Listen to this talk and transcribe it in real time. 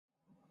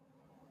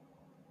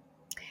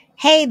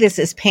Hey, this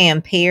is Pam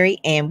Perry,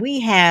 and we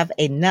have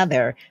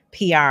another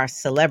PR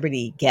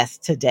celebrity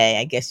guest today,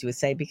 I guess you would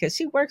say, because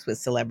she works with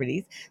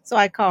celebrities. So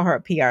I call her a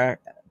PR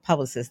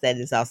publicist that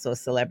is also a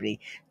celebrity,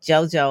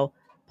 JoJo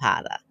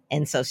Pada.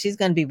 And so she's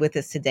going to be with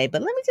us today.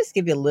 But let me just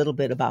give you a little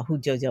bit about who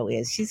JoJo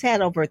is. She's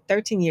had over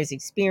 13 years'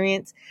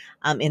 experience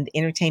in the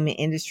entertainment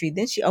industry.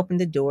 Then she opened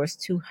the doors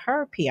to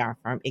her PR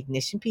firm,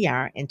 Ignition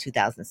PR, in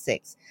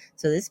 2006.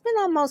 So it's been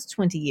almost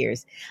 20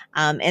 years.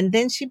 And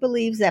then she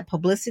believes that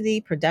publicity,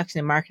 production,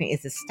 and marketing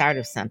is the start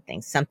of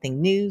something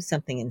new,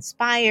 something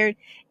inspired,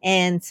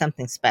 and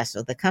something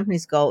special. The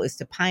company's goal is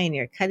to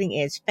pioneer cutting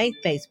edge faith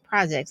based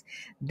projects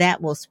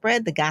that will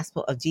spread the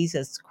gospel of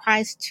Jesus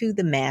Christ to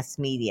the mass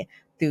media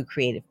through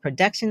creative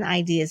production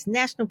ideas,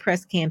 national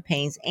press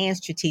campaigns, and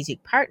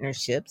strategic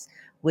partnerships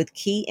with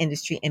key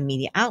industry and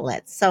media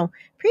outlets. So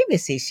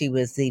previously, she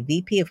was the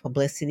VP of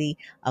Publicity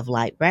of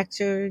Light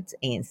Records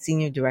and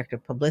Senior Director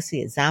of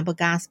Publicity at Zamba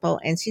Gospel.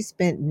 And she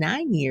spent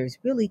 9 years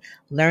really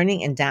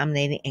learning and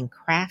dominating and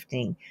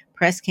crafting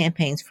press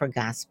campaigns for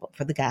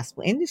the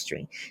gospel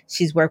industry.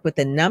 She's worked with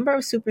a number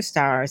of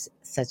superstars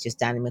such as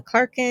Donnie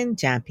McClurkin,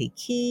 John P.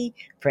 Key,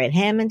 Fred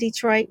Hammond,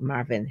 Detroit,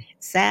 Marvin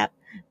Sapp,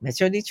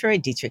 Metro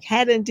Detroit, Dietrich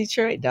Haddon,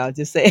 Detroit. No, I'll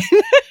just say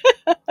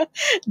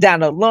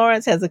Donald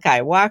Lawrence,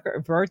 Hezekiah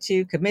Walker,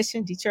 Virtue,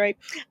 Commission, Detroit,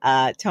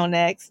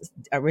 Tonex,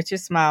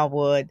 Richard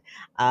Smallwood.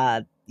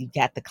 You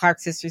got the Clark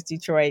Sisters,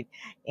 Detroit,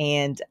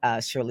 and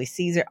Shirley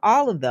Caesar,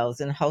 all of those,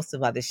 and a host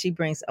of others. She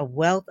brings a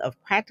wealth of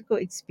practical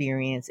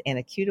experience and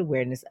acute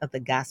awareness of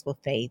the gospel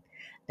faith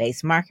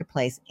based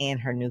marketplace and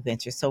her new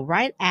venture. So,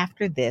 right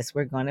after this,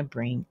 we're going to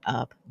bring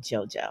up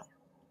JoJo.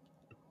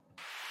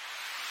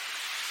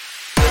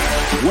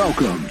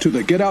 Welcome to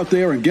the Get Out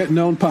There and Get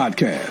Known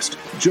podcast.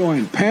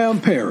 Join Pam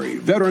Perry,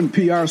 veteran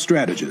PR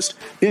strategist,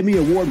 Emmy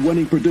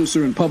award-winning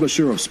producer and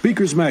publisher of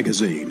Speakers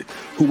Magazine,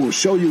 who will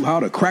show you how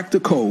to crack the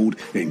code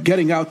in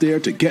getting out there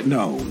to get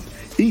known.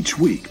 Each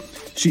week,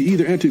 she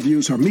either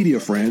interviews her media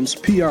friends,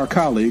 PR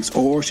colleagues,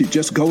 or she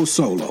just goes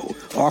solo,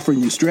 offering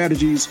you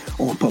strategies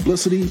on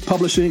publicity,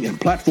 publishing, and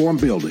platform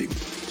building.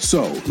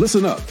 So,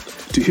 listen up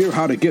to hear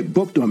how to get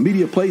booked on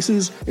media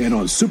places and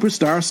on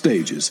superstar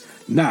stages.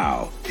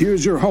 Now,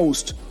 here's your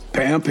host,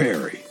 Pam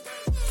Perry.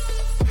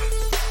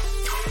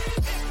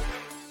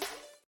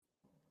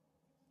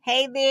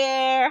 Hey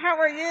there, how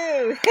are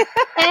you?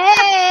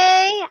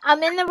 Hey,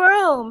 I'm in the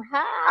room.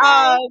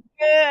 Hi. Oh,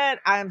 good.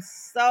 I'm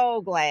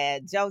so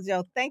glad.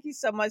 JoJo, thank you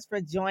so much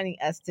for joining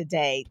us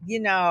today.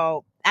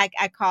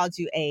 I called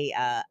you a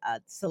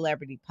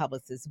celebrity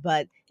publicist,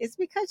 but it's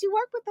because you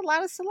work with a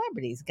lot of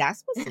celebrities,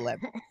 gospel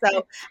celebrities.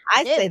 So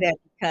I say that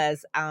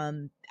because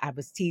I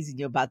was teasing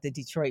you about the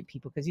Detroit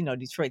people because,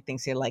 Detroit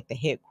thinks they're like the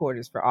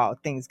headquarters for all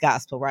things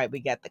gospel, right? We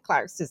got the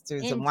Clark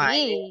sisters and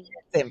Wine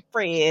and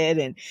Fred,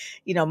 and,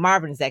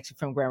 Marvin is actually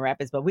from Grand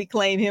Rapids, but we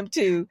claim him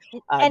too.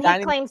 And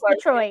he claims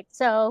Detroit,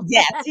 so.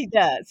 Yes, he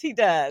does. He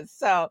does.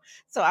 So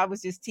I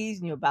was just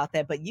teasing you about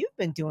that, but you've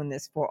been doing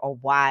this for a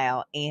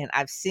while, and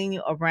I've seen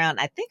you around.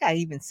 I think I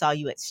even saw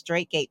you at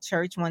Straight Gate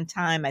Church one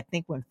time. I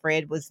think when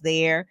Fred was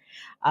there,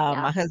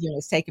 my husband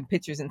was taking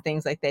pictures and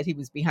things like that. He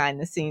was behind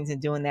the scenes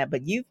and doing that,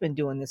 but you've been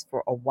doing this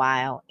for a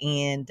while,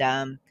 and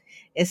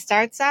it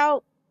starts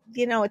out,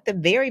 at the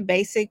very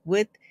basic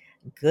with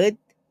good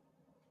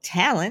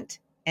talent,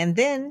 and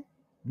then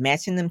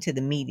matching them to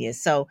the media.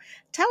 So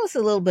tell us a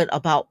little bit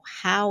about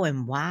how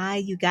and why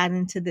you got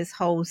into this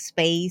whole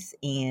space,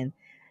 and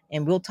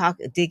we'll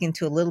dig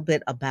into a little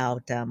bit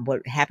about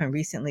what happened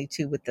recently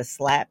too with the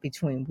slap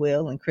between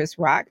Will and Chris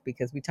Rock,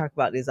 because we talk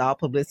about is all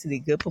publicity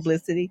good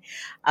publicity.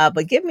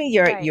 But give me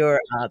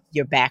your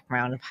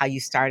background of how you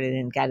started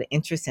and got an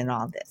interest in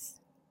all this.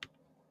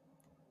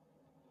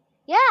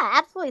 Yeah,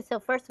 absolutely. So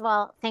first of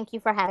all, thank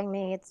you for having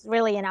me. It's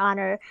really an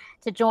honor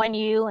to join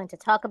you and to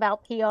talk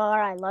about PR.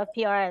 I love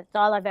PR. It's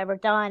all I've ever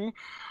done.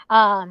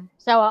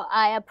 So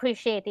I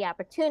appreciate the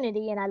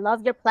opportunity, and I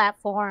love your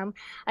platform.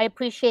 I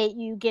appreciate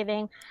you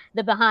giving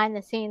the behind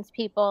the scenes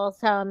people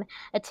some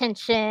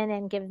attention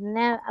and giving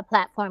them a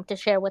platform to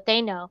share what they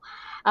know.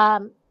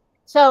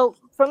 So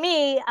for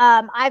me,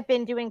 I've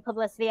been doing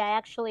publicity.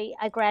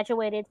 I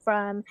graduated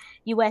from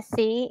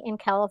USC in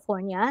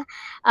California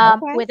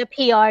with a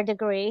PR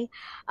degree.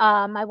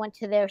 I went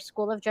to their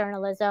School of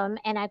Journalism,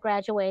 and I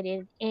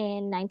graduated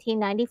in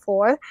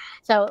 1994.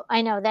 So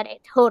I know that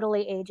it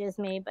totally ages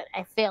me, but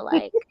I feel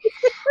like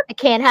I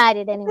can't hide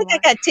it anymore. I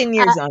got 10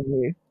 years on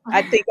you.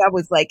 I think I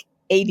was like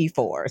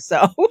 84.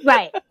 So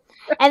right.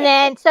 And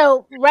then,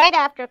 so right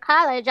after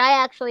college,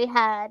 I actually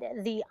had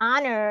the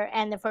honor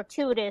and the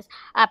fortuitous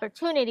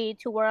opportunity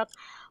to work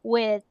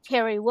with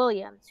Terry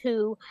Williams,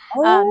 who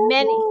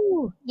many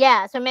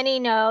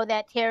know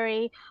that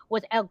Terry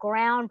was a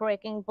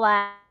groundbreaking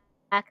Black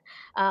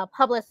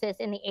publicist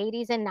in the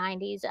 80s and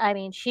 90s. I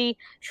mean, she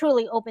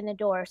truly opened the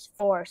doors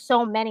for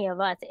so many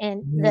of us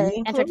in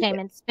the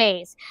entertainment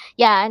space.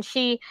 Yeah, and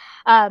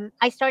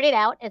I started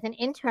out as an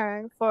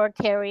intern for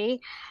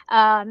Terry,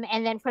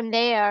 and then from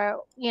there,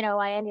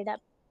 I ended up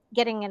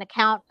getting an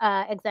account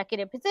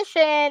executive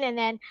position and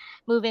then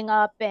moving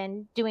up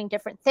and doing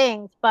different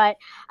things. But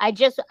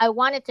I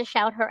wanted to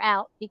shout her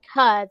out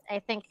because I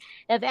think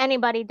if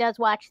anybody does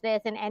watch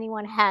this and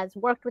anyone has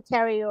worked with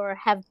Terry or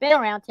have been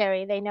around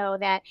Terry, they know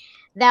that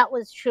that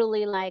was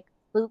truly like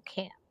boot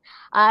camp.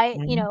 I,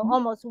 Mhm.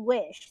 almost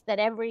wish that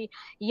every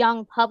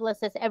young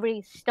publicist,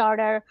 every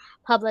starter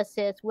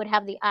publicist would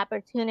have the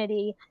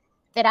opportunity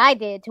that I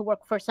did to work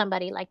for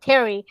somebody like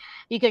Terry,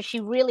 because she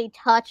really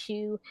taught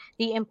you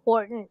the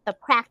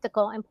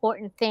practical,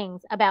 important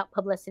things about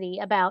publicity,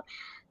 about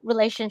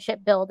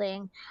relationship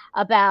building,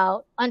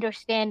 about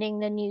understanding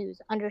the news,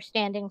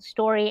 understanding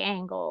story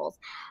angles,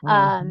 Mhm.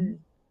 um,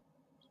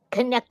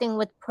 connecting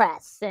with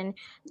press, and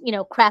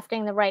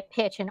crafting the right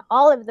pitch, and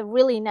all of the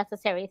really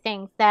necessary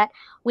things that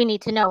we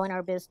need to know in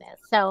our business.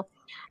 So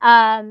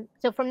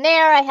from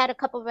there I had a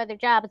couple of other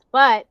jobs,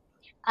 but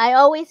I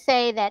always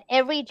say that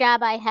every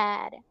job I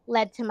had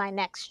led to my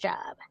next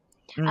job.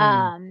 Mm.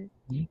 um,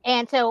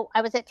 and so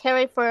I was at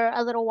Terry for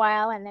a little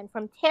while, and then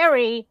from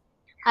Terry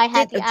I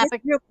had Did the just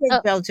opportunity. real quick,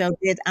 Oh, JoJo,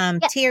 did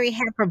yeah, Terry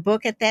have her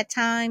book at that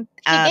time?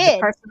 she The did.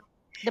 personal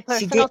The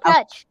she did. Personal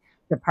Touch.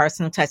 The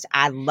Personal Touch.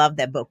 I love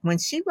that book. When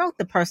she wrote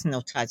The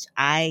Personal Touch,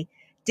 I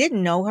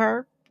didn't know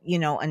her,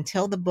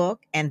 until the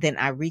book, and then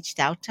I reached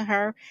out to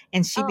her,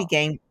 and she Oh,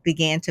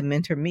 began to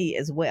mentor me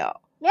as well.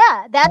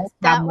 yeah, That's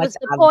how that much was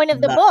the I point of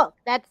the love. book.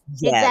 That's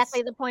Yes,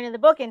 exactly the point of the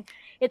book. And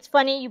it's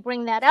funny you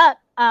bring that up.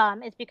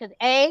 It's because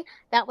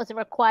that was a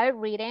required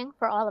reading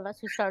for all of us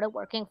who started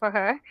working for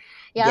her.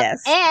 Yep.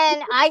 yes.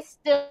 And I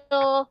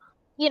still,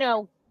 you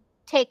know,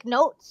 take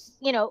notes,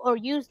 or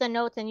use the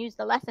notes and use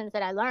the lessons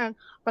that I learned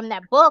from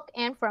that book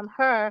and from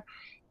her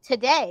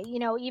today.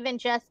 Even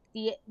just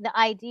the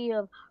idea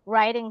of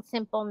writing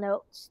simple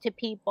notes to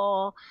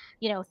people,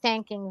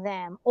 thanking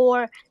them,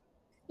 or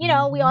we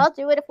Mhm. all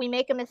do it if we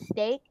make a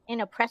mistake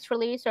in a press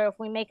release, or if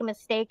we make a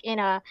mistake in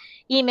a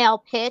email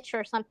pitch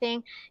or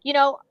something,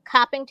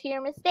 copping to your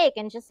mistake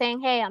and just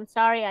saying, "Hey, I'm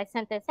sorry I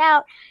sent this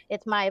out.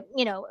 It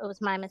was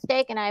my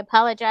mistake and I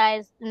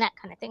apologize," and that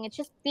kind of thing. It's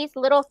just these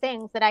little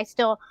things that I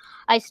still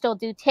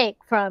do take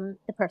from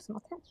The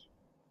Personal Touch.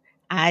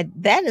 I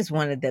That is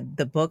one of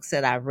the books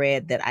that I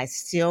read that I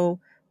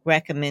still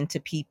recommend to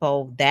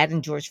people. That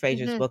and George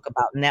Fraser's Mhm. book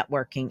about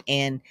networking,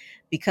 and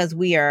because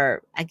we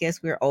are, I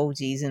guess we're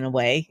OGs in a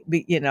way,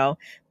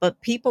 but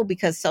people,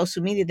 because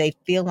social media, they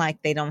feel like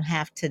they don't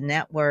have to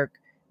network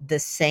the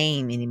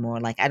same anymore.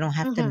 Like, I don't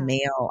have to Mhm.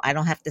 mail, I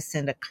don't have to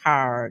send a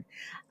card,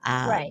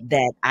 Right.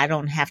 that I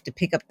don't have to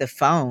pick up the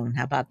phone.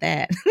 How about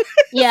that? It's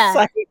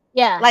Yeah.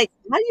 Yeah. like,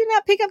 why do you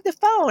not pick up the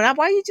phone?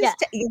 Why you Yeah.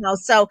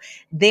 just, so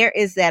there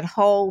is that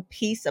whole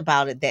piece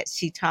about it that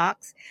she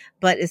talks.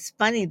 But it's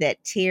funny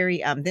that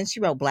Terry, then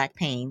she wrote Black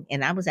Pain,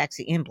 and I was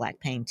actually in Black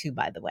Pain too,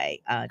 by the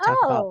way. Talk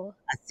about Oh.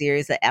 a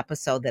series of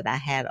episode that I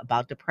had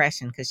about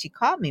depression, because she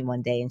called me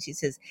one day and she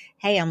says,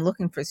 "Hey, I'm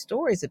looking for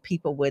stories of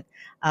people with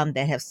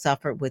that have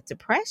suffered with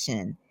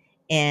depression."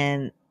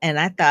 And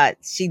I thought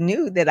she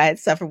knew that I had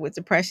suffered with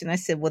depression. I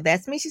said, "Well,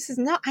 that's me." She says,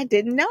 "No, I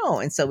didn't know."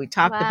 And so we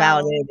talked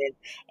about Wow. it,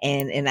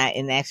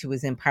 and actually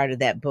was in part of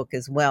that book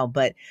as well.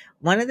 But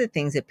one of the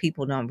things that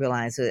people don't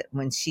realize, that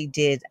when she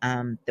did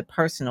The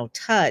Personal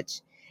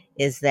Touch,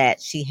 is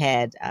that she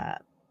had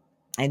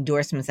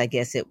endorsements. I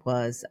guess it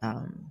was,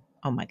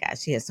 oh my gosh,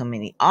 she has so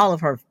many. All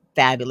of her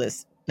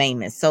fabulous,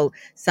 famous. So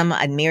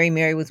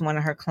Mary was one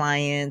of her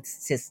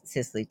clients.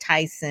 Cicely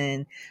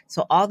Tyson.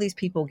 So all these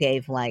people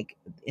gave like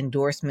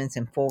endorsements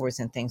and forwards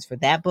and things for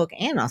that book,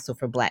 and also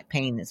for Black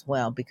Pain as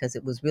well, because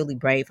it was really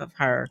brave of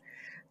her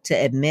to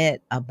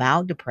admit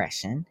about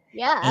depression.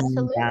 Yeah, And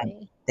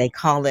absolutely. they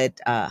call it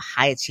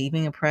high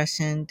achieving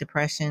depression.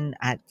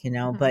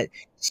 Mhm. But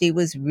she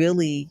was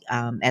really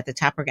at the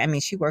top of, I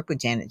mean, she worked with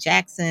Janet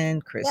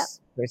Jackson, Yep.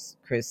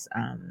 Chris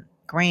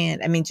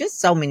Grant. I mean, just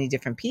so many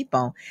different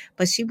people.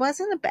 But she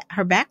wasn't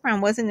her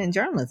background wasn't in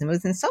journalism; it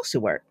was in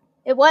social work.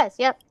 It was.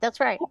 Yep, that's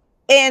right.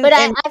 And But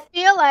I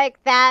feel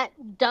like that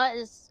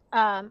does,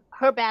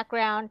 her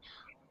background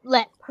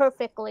lent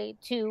perfectly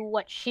to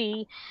what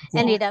she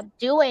ended yes. up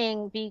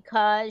doing,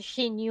 because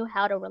she knew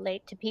how to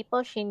relate to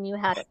people. She knew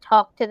how to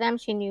talk to them.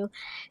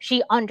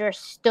 She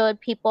understood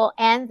people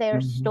and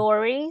their Hmm.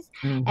 stories.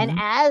 And Hmm.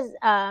 as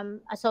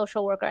a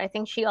social worker, I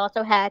think she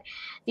also had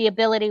the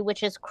ability,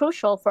 which is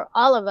crucial for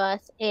all of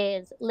us,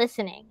 is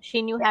listening.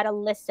 She knew how to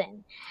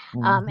listen.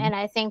 Hmm. And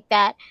I think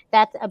that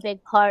that's a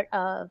big part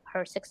of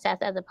her success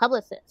as a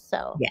publicist.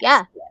 So, Yes,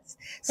 yeah, yes.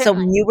 So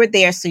certainly. when you were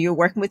there, so you're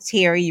working with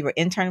Terry, you were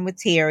interning with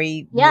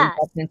Terry, moved Yes.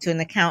 up into an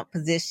account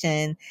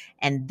position,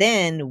 and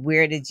then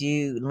where did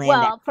you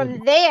land at? Well,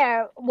 from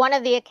there, one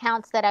of the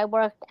accounts that I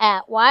worked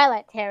at while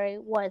at Terry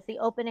was the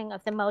opening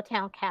of the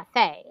Motown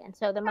Cafe. And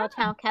so the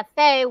Motown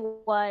Cafe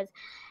was,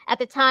 at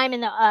the time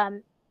in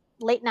the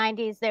late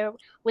 90s, there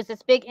was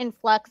this big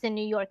influx in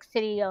New York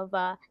City of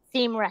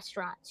theme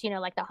restaurants,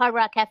 like the Hard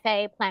Rock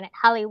Cafe, Planet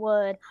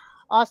Hollywood,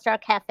 All Star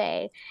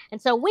Cafe. And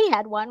so we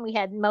had one, we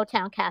had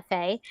Motown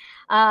Cafe.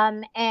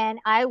 And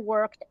I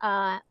worked,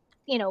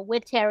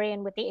 with Terry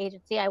and with the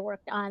agency, I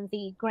worked on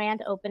the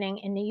grand opening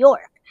in New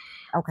York.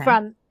 Okay.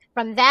 From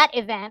from that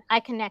event, I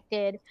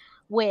connected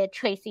with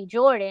Tracy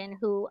Jordan,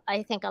 who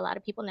I think a lot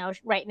of people know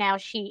right now.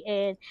 She's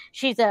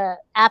a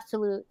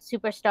absolute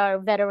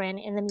superstar veteran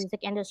in the music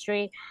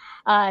industry.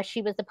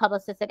 She was the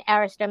publicist at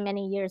Arista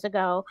many years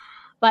ago,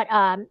 but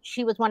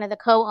she was one of the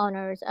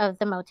co-owners of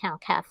the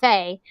Motown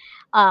Cafe,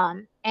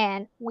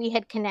 and we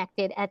had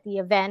connected at the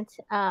event,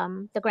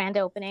 the grand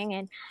opening,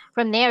 and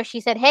from there she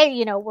said,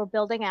 "Hey, we're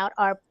building out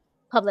our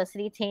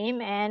publicity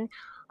team, and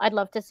I'd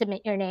love to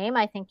submit your name.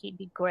 I think you'd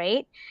be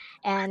great."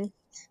 And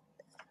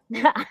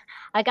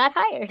I got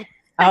hired.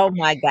 Oh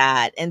my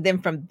God. And then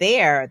from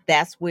there,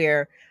 that's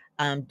where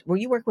were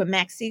you working with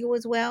Max Siegel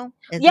as well?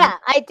 Is that Yeah,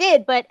 I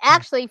did, but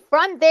actually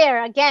from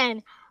there,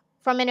 again,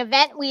 from an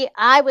event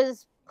I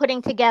was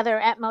putting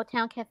together at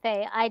Motown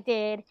Cafe, I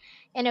did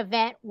an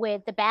event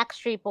with the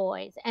Backstreet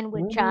Boys and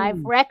with Jive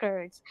Ooh.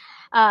 Records.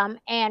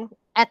 And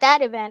at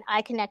that event,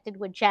 I connected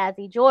with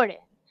Jazzy Jordan,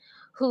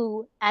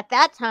 who at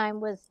that time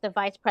was the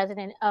vice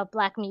president of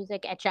Black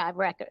music at Jive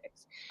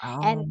Records.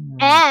 Oh.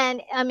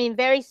 And I mean,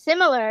 very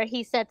similar,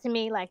 he said to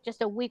me, like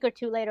just a week or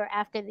two later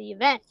after the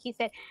event, he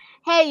said,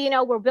 "Hey,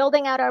 we're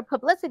building out our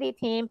publicity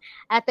team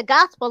at the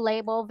gospel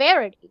label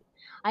Verity.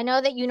 I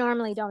know that you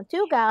normally don't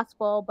do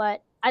gospel,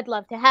 but I'd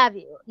love to have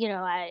you.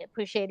 I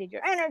appreciated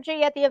your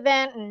energy at the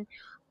event and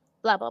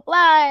blah, blah,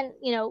 blah. And,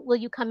 will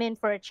you come in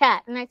for a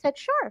chat?" And I said,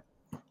 "Sure,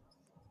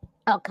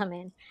 I'll come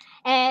in."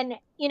 And,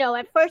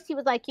 at first he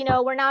was like,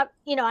 we're not,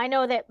 I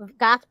know that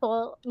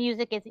gospel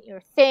music isn't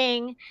your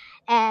thing.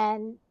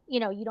 And,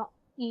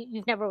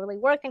 you've never really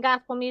worked in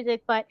gospel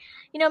music, but,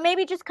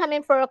 maybe just come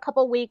in for a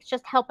couple weeks,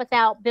 just help us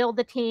out, build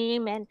the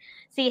team and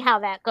see how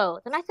that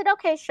goes. And I said,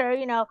 "Okay, sure."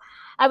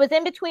 I was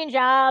in between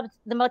jobs.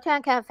 The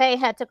Motown Cafe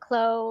had to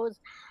close.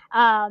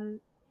 And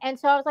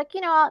so I was like,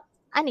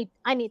 I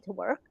need to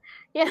work,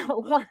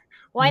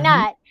 why Mhm.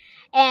 not?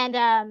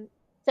 And,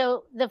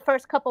 so the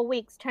first couple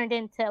weeks turned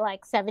into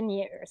like 7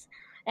 years.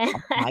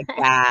 My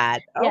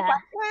God. Oh Yeah. my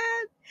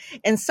God.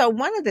 And so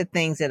one of the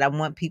things that I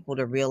want people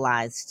to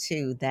realize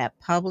too, that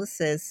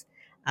publicists,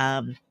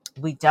 um,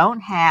 we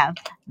don't have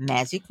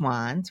magic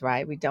wands,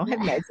 right? We don't have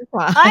magic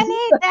wands. I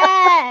need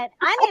that.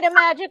 I need a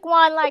magic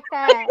wand like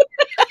that.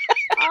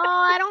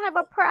 Oh, I don't have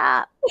a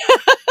prop.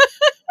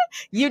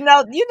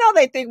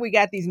 They think we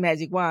got these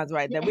magic wands,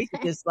 right? That we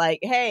could just like,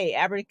 hey,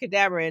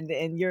 abracadabra,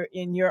 and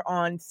you're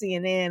on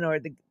CNN or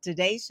the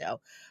Today Show.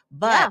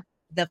 But Yeah.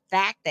 the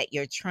fact that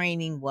your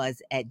training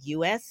was at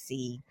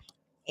USC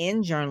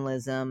in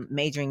journalism,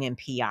 majoring in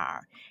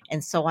PR.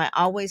 And so I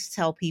always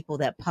tell people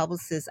that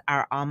publicists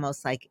are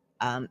almost like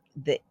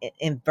the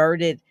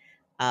inverted,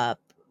 uh,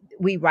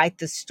 we write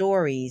the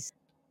stories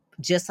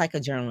just like a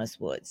journalist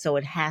would. So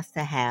it has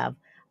to have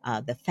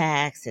the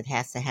facts, it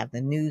has to have the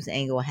news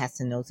angle, it has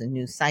to know the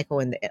news cycle,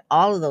 and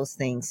all of those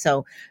things.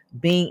 So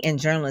being in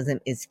journalism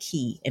is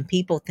key. And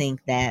people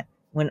think that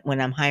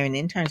when I'm hiring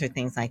interns or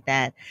things like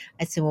that,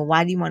 I say, well,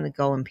 why do you want to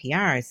go in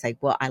PR? It's like,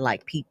 well, I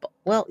like people.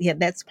 Well, yeah,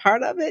 that's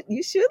part of it.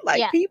 You should like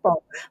Yeah.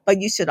 people, but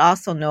you should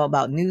also know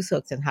about news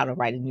hooks and how to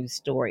write a news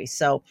story.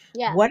 So,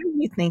 Yeah. what do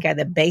you think are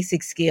the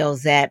basic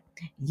skills that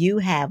you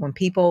have when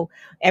people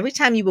every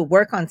time you would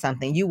work on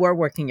something, you were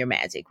working your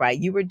magic, right?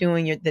 You were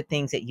doing the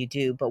things that you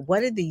do. But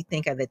what do you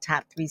think are the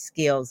top three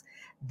skills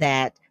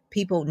that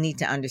people need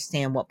to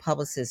understand what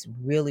publicists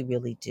really,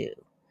 really do?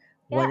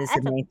 Yeah. What is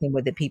the main thing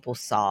where the people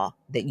saw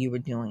that you were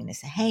doing and they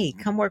said, hey,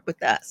 come work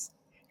with us?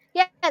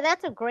 Yeah,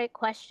 that's a great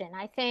question.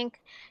 I think,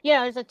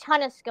 there's a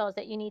ton of skills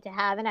that you need to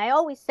have. And I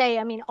always say,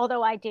 I mean,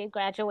 although I did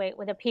graduate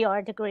with a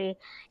PR degree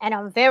and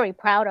I'm very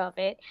proud of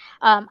it,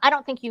 I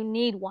don't think you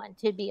need one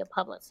to be a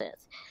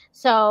publicist.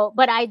 So,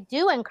 but I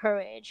do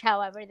encourage,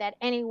 however, that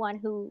anyone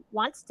who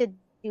wants to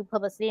do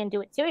publicity and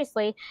do it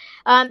seriously,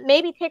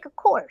 maybe take a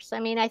course. I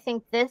mean, I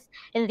think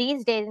in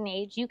these days and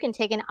age, you can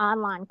take an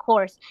online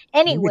course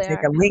You could take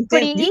a anywhere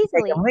pretty LinkedIn, you could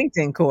take a easily.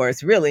 LinkedIn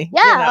course, really,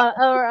 Yeah,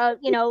 or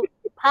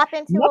pop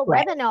into no a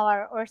way.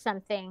 webinar or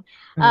something,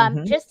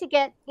 Hmm. just to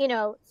get,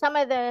 some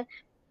of the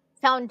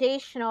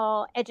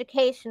foundational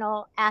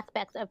educational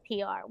aspects of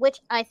PR, which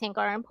I think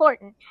are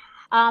important.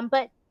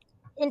 But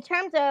in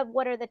terms of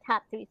what are the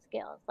top 3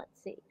 skills, let's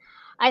see.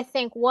 I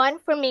think one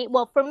for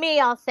me,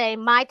 I'll say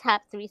my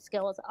top 3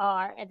 skills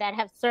are that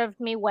have served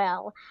me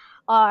well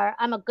are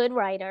I'm a good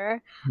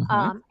writer,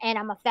 Hmm. and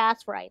I'm a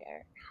fast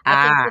writer.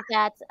 I think Ah, that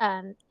that's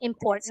that's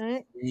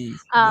important. key.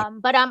 Yeah.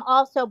 But I'm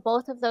also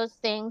both of those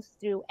things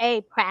through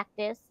A,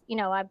 practice.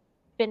 I've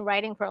been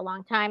writing for a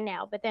long time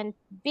now, but then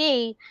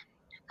B,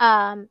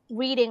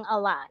 reading a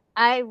lot.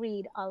 I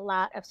read a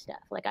lot of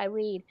stuff. Like I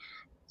read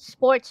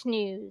sports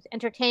news,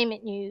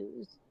 entertainment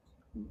news,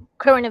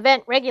 current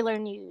event, regular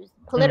news,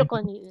 political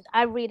Mhm. news.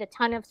 I read a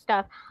ton of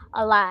stuff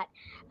a lot.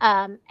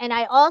 And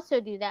I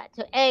also do that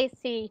to A,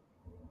 see,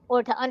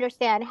 or to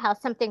understand how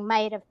something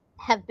might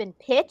have been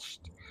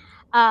pitched,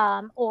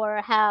 or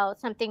how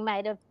something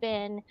might have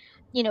been,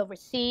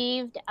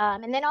 received,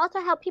 and then also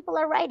how people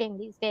are writing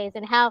these days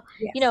and how,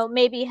 Yes.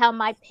 maybe how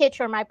my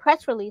pitch or my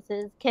press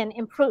releases can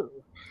improve.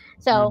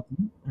 So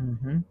Mhm.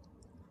 Mhm.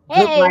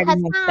 good Hey, writing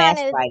and Hassan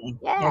fast is, writing.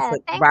 That's yeah,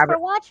 what thanks for Robert.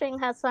 watching,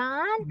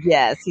 Hassan.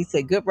 Yes, he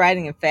said good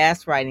writing and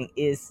fast writing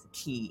is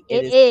key.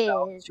 It It is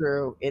so is.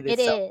 true. It is It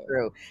so is.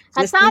 true.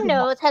 Just think Hassan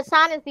about. knows.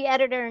 Hassan is the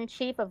editor in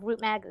chief of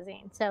Root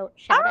Magazine. So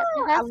shout out to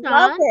Oh, I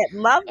love Hassan. it.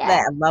 Love that.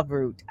 Yeah. I love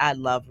Root. I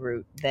love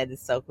Root. That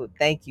is so cool.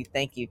 Thank you.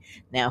 Thank you.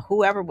 Now,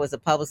 whoever was a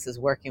publicist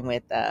working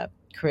with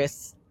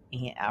Chris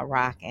and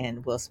Rock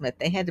and Will Smith,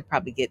 they had to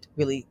probably get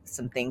really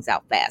some things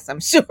out fast, I'm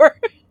sure.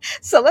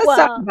 So let's talk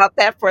Well, about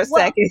that for a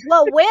second.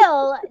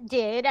 Will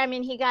did. I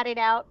mean, he got it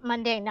out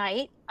Monday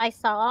night. I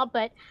saw,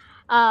 but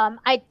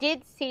I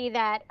did see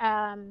that.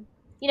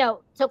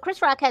 So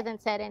Chris Rock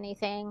hasn't said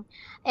anything,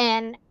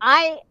 and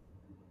I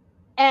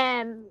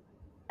am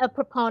a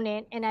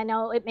proponent, and I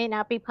know it may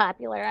not be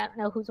popular. I don't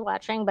know who's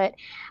watching, but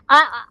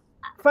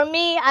for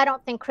me, I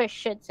don't think Chris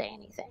should say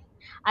anything.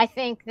 I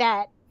think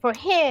that for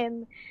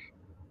him,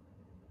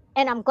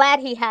 and I'm glad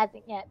he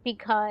hasn't yet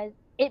because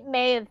it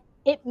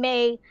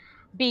may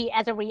be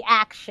as a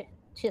reaction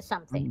to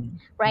something, Mm,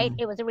 right?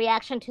 mm. It was a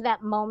reaction to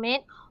that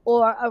moment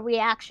or a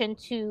reaction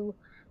to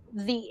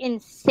the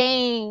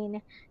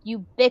insane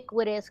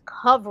ubiquitous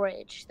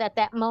coverage that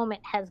that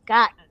moment has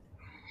gotten.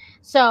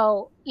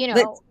 So,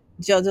 Let's,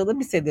 Jojo, let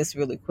me say this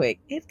really quick.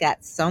 It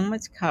got so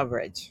much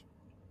coverage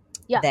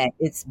yeah, that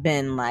it's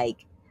been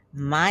like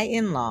my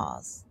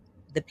in-laws,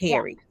 the yeah,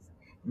 Perrys,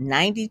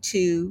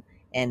 92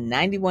 and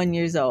 91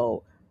 years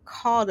old,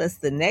 called us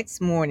the next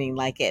morning,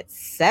 like at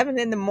 7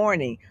 in the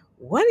morning.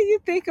 What do you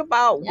think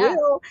about yeah.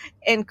 Will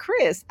and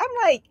Chris? I'm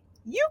like,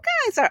 you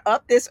guys are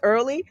up this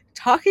early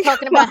talking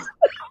Talking about about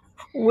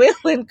Will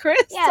and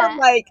Chris. I'm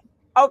yeah. like,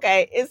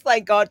 okay, it's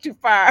like gone too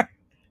far.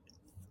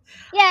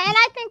 Yeah, and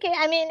I think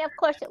I mean, of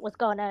course it was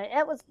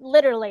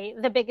literally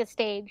the biggest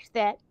stage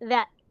that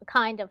that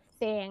kind of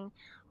thing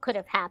could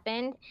have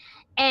happened.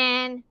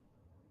 And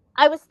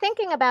I was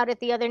thinking about it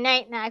the other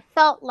night and I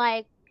felt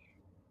like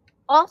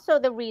also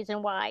the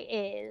reason why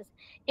is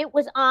it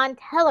was on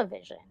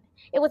television.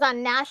 It was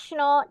on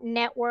national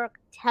network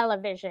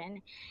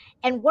television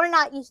and we're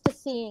not used to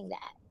seeing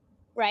that,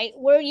 right?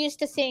 We're used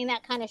to seeing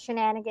that kind of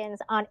shenanigans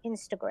on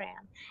Instagram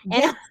and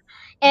Yes,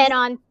 and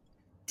on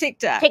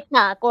TikTok,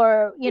 TikTok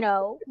or,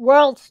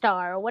 World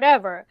Star or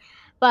whatever.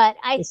 But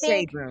I the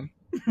think, shade room.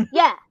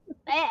 yeah.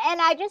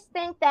 And I just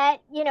think that,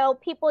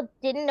 people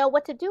didn't know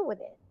what to do with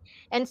it.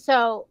 And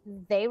so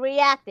they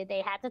reacted.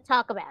 They had to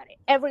talk about it.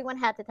 Everyone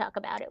had to talk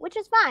about it, which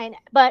is fine.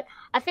 But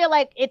I feel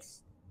like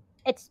it's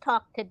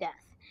talked to death.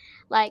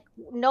 Like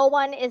no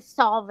one is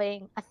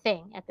solving a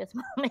thing at this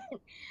moment. Yeah.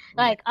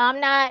 Like I'm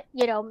not,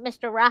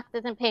 Mr. Rock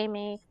doesn't pay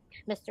me.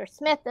 Mr.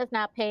 Smith does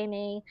not pay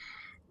me.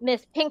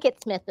 Miss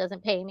Pinkett Smith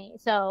doesn't pay me.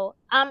 So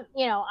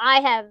I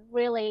have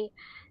really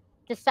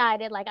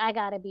decided like I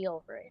gotta be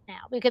over it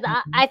now because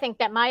Mhm. I think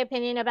that my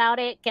opinion about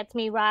it gets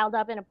me riled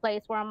up in a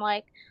place where I'm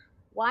like,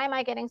 why am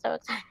I getting so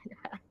excited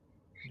about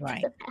it?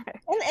 Right. Doesn't matter.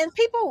 And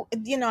people,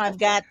 I've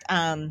got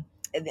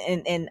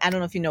and I don't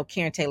know if you know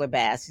Karen Taylor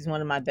Bass. She's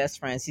one of my best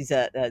friends. She's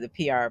the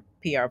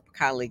PR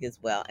colleague as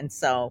well. And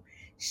so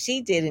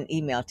she did an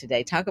email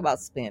today. Talk about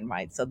spin,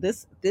 right? So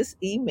this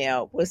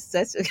email was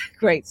such a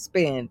great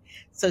spin.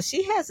 So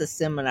she has a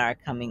seminar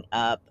coming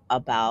up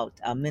about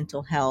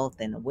mental health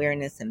and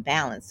awareness and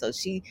balance. So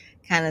she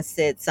kind of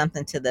said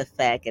something to the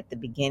effect at the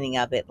beginning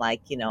of it,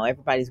 like,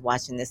 everybody's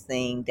watching this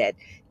thing that,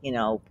 you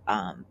know,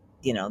 um,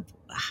 you know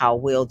how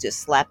Will just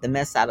slapped the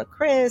mess out of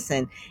Chris,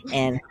 and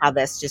how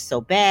that's just so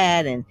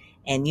bad, and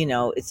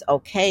it's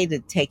okay to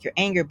take your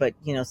anger, but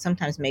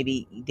sometimes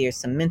maybe there's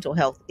some mental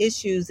health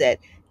issues that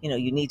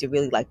you need to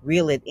really like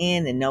reel it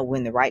in and know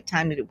when the right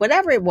time to do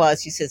whatever it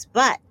was. She says,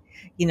 but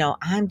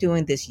I'm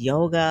doing this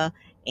yoga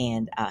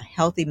and a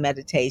healthy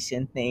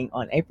meditation thing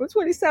on April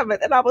 27th,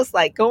 and I was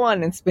like, go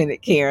on and spin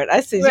it, Karen. I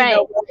said, Right.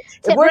 what,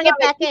 if To we're bring it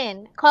gonna back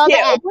in. Call yeah,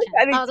 to action.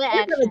 if Call to we're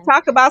going to action.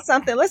 talk about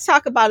something. Let's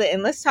talk about it,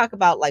 and let's talk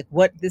about like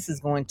what is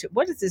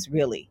this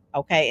really?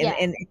 Okay.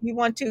 And Yeah. if you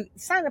want to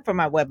sign up for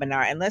my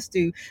webinar, and let's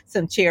do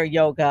some chair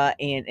yoga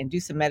and do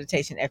some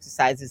meditation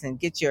exercises and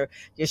get your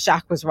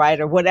chakras right,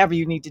 or whatever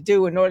you need to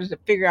do in order to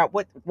figure out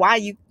why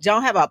you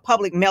don't have a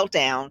public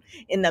meltdown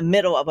in the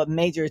middle of a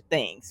major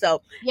thing.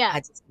 So Yeah. I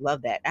just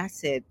love that. I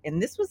said,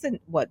 and this was in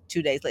what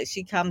 2 days later.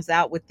 She comes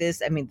out with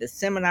this. I mean, the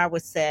seminar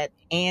was set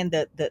and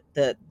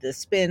the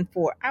spin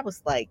for. I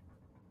was like,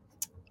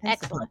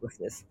 that's a Excellent.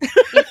 publicist.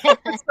 Yeah.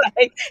 It's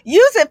like,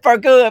 use it for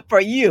good for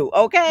you,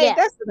 okay? Yeah.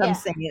 That's what I'm Yeah.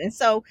 saying. And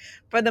so,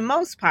 for the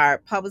most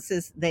part,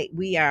 publicists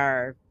we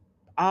are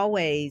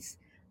always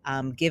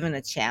given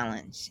a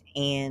challenge,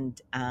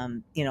 and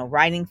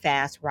writing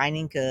fast,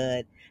 writing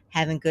good,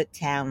 having good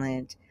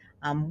talent.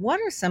 What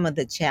are some of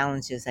the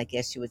challenges, I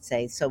guess you would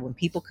say? So when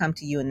people come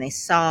to you and they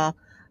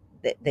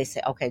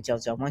say, okay,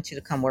 Jojo, I want you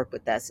to come work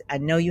with us. I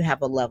know you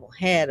have a level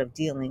head of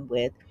dealing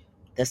with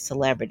the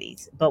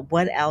celebrities, but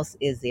what else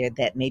is there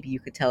that maybe you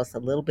could tell us a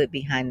little bit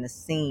behind the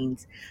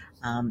scenes?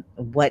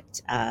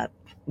 What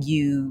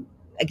you,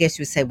 I guess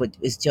you would say, what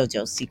is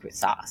JoJo's secret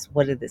sauce?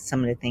 What are some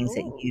of the things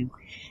Ooh.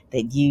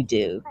 that you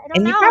do? I don't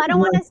And you know. I probably don't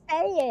want know, to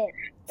say it.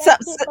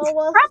 People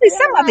will probably steal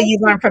some of it my you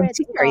learned from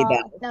secret Terry,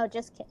 sauce. though. No,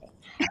 just kidding.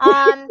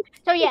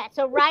 So yeah,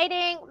 so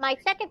writing, my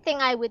second thing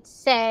I would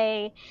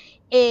say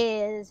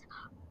is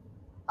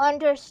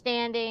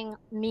understanding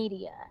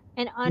media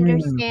and Mm,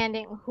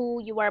 understanding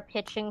who you are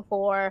pitching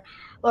for,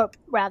 or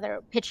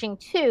rather pitching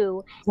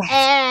to, yes.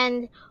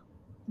 and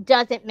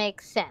does it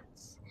make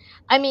sense?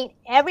 I mean,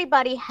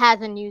 everybody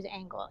has a news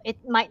angle. It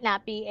might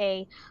not be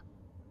a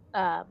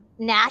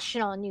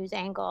national news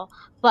angle,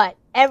 but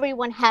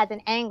everyone has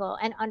an angle,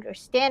 and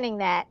understanding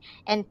that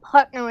and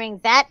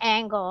partnering that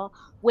angle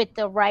with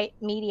the right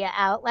media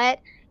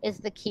outlet is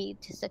the key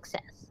to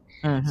success.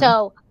 Hmm.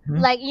 So, Hmm.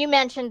 like you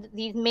mentioned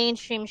these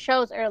mainstream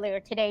shows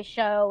earlier, Today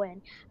Show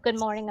and Good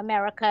Morning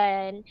America,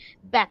 and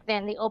back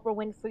then the Oprah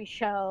Winfrey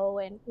Show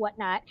and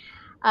whatnot.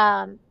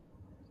 Um,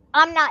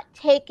 I'm not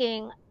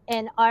taking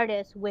an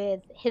artist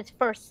with his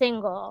first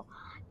single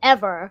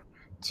ever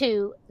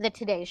to the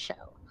Today Show.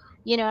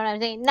 You know what I'm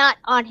saying? Not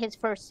on his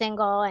first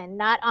single and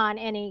not on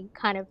any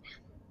kind of,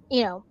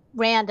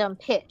 random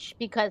pitch,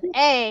 because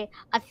I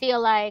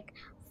feel like,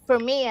 for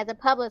me as a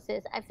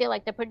publicist, I feel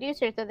like the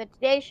producers of the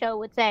Today Show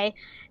would say,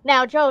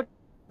 "Now, Joe,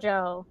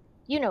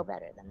 you know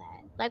better than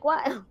that. Like,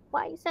 why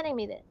why are you sending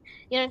me this?"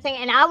 You know what I'm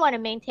saying? And I want to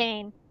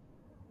maintain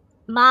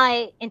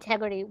my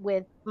integrity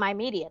with my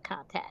media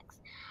contacts.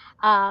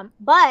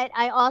 But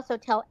I also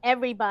tell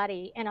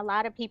everybody, and a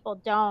lot of people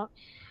don't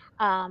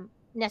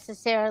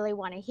necessarily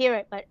want to hear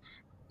it, but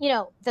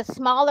the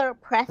smaller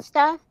press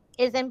stuff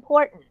is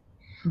important.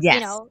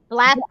 Yes.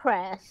 Black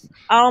press,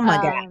 Oh my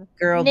God,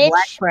 girl, black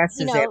niche, press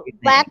is black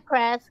everything.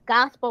 press,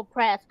 gospel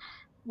press.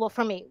 Well,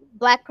 for me,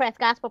 black press,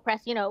 gospel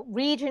press,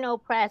 regional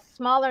press,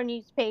 smaller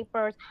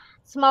newspapers,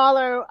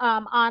 smaller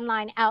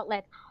online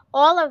outlets.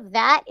 All of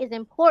that is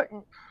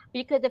important,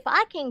 because if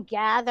I can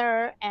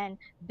gather and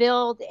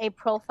build a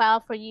profile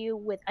for you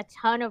with a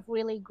ton of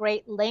really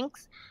great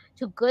links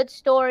to good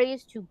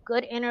stories, to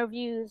good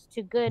interviews,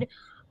 to good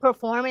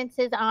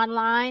performances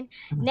online,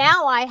 Mhm.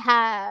 now I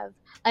have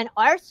an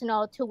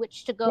arsenal to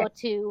which to Yeah. go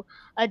to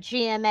a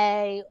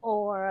GMA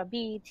or a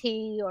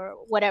BET or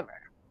whatever.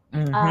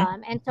 Hmm.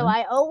 And so Hmm.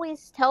 I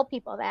always tell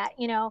people that,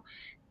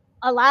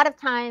 a lot of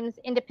times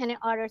independent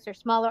artists or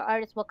smaller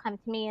artists will come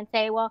to me and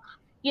say, well,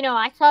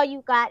 I saw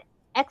you got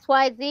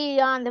XYZ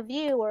on The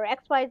View or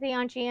XYZ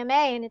on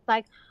GMA. And it's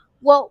like,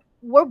 well,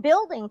 we're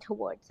building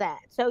towards that.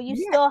 So you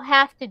Yeah. still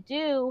have to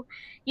do,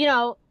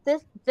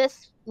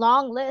 this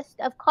long list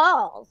of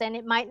calls. And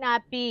it might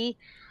not be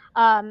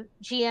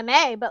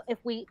GMA, but if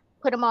we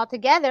put them all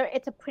together,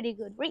 it's a pretty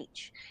good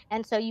reach.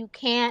 And so you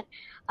can't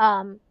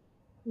um,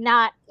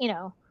 not,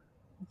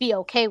 be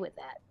okay with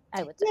that,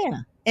 I would say.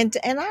 Yeah.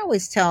 And I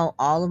always tell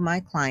all of my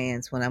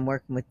clients when I'm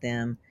working with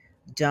them,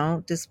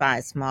 don't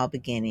despise small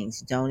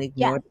beginnings. Don't Yeah.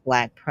 ignore the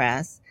black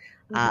press.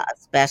 Hmm.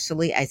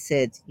 Especially, I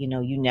said, you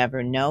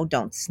never know.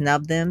 Don't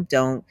snub them.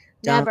 Don't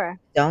Never.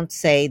 don't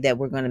say that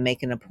we're going to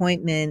make an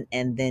appointment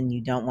and then you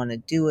don't want to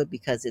do it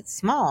because it's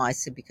small. I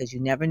said because you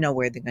never know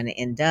where they're going to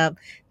end up.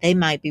 They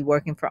might be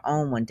working for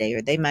OWN one day,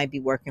 or they might be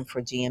working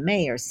for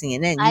GMA or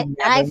CNN. I You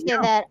I never say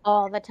know. that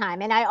all the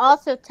time, and I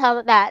also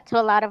tell that to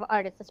a lot of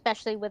artists,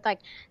 especially with like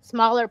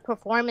smaller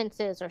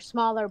performances or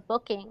smaller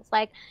bookings.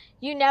 Like,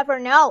 you never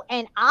know,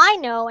 and I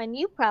know, and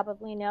you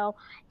probably know,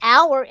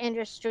 our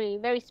industry,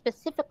 very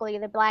specifically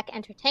the Black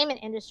entertainment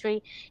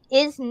industry,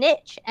 is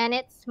niche and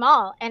it's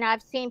small. And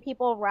I've seen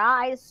people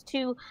rise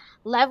to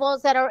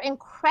levels that are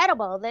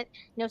incredible. That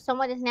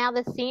someone is now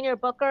the senior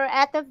booker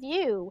at The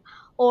View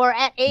or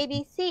at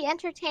ABC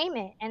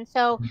Entertainment, and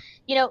so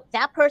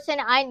that person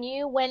I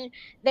knew when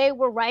they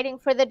were writing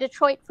for the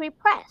Detroit Free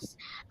Press.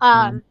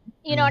 Mhm.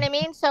 You know what I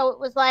mean? So it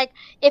was like,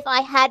 if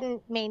I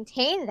hadn't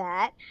maintained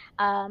that,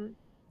 um,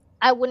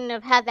 I wouldn't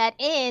have had that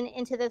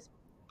into this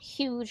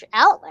huge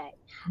outlet.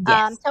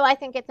 Yes. So I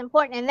think it's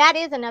important, and that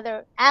is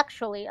another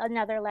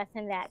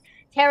lesson that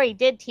Terry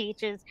did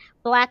teach is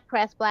black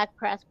press, black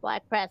press,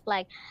 black press.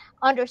 Like,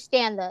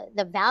 understand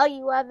the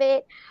value of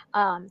it,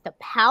 the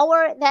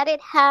power that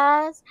it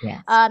has,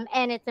 Yes.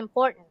 and its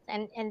importance,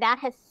 and that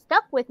has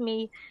stuck with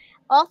me.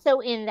 Also,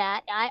 in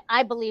that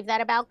I believe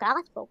that about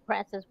gospel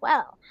press as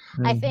well.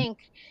 I Mhm. think,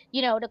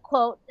 to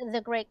quote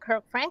the great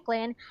Kirk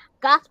Franklin,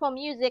 gospel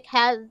music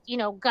has,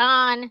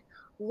 gone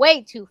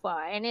way too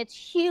far, and it's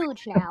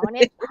huge now, and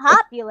it's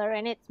popular,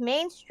 and it's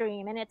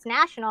mainstream, and it's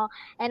national,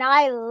 and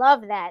I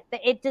love that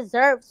it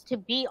deserves to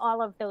be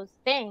all of those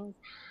things.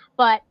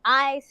 But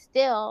I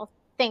still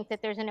think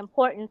that there's an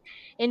importance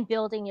in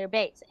building your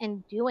base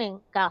and doing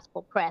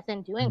gospel press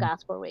and doing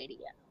gospel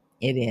radio.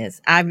 It is.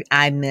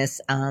 I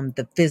miss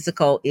the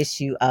physical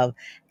issue of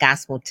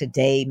Gospel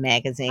Today Oh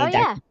magazine.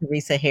 yeah. Dr.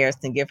 Teresa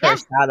Harrison, give her a Yeah.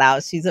 shout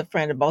out. She's a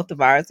friend of both of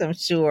ours, I'm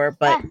sure,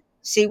 but Yeah.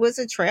 she was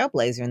a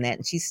trailblazer in that,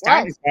 and she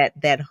started Was.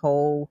 that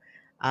whole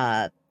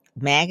uh,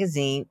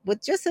 magazine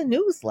with just a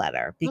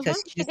newsletter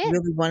because she She just did.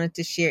 really wanted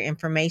to share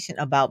information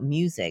about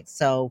music.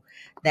 So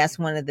that's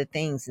one of the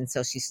things. And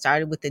so she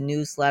started with the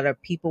newsletter.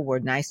 People were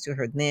nice to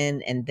her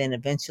then, and then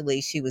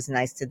eventually she was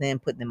nice to them,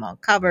 putting them on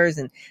covers.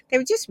 And they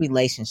were just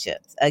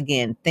relationships.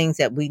 Again, things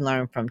that we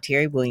learned from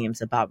Terry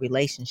Williams about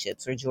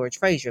relationships, or George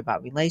Fraser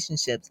about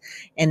relationships,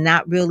 and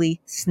not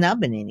really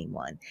snubbing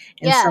anyone.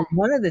 And Yeah. so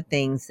one of the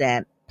things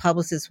that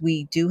publicists,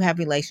 we do have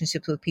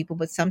relationships with people,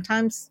 but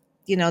sometimes,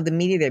 the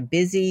media, they're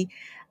busy.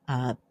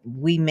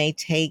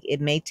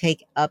 It may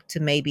take up to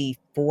maybe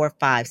 4,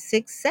 5,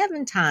 6,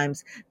 7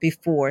 times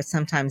before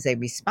sometimes they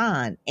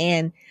respond.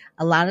 And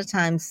a lot of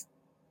times,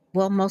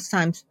 well, most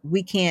times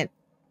we can't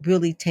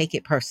really take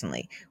it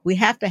personally. We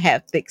have to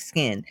have thick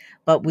skin,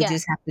 but we Yeah.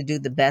 just have to do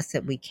the best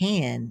that we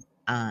can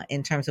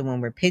in terms of when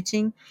we're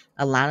pitching.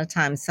 A lot of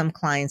times, some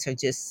clients are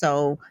just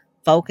so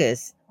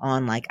focused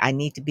on, like, I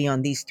need to be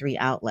on these 3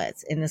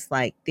 outlets. And it's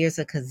like there's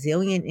a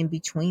gazillion in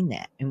between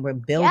that, and we're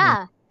building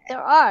Yeah, there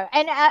are.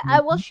 And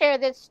I will that. share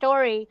this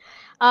story.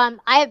 I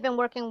have been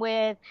working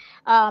with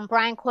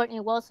Brian Courtney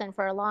Wilson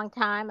for a long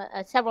time,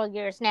 several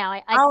years now.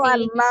 I Oh, I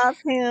see love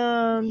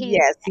him. he's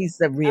Yes, he's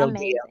the real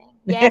deal. amazing.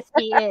 Yes,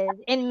 he is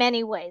in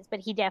many ways, but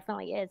he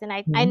definitely is. And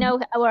I Mhm. know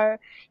or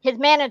his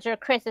manager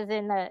Chris is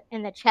in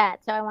the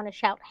chat, so I want to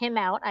shout him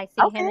out. I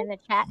see him Okay. in the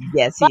chat,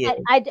 Yes, but he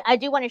is. I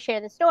do want to share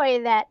the story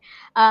that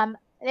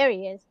there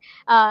he is.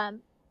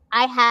 Um,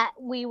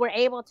 we were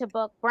able to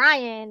book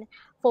Brian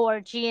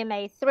for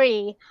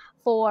GMA3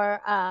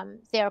 for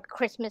their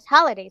Christmas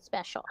holiday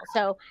special.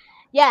 So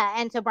yeah,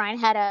 and so Brian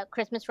had a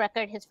Christmas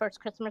record, his first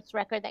Christmas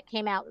record that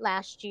came out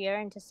last year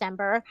in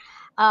December.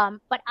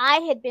 But I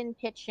had been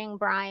pitching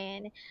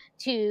Brian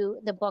to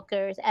the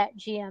bookers at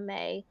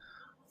GMA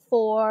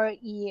for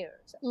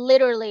years.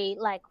 Literally,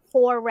 like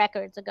 4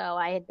 records ago,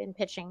 I had been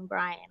pitching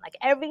Brian. Like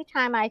every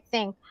time I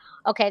think,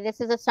 okay,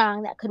 this is a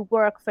song that could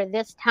work for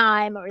this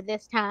time or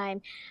this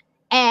time.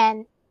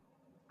 And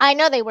I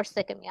know they were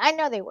sick of me. I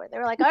know they were. They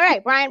were like, all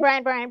right, Brian,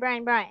 Brian, Brian,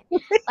 Brian, Brian.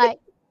 Like,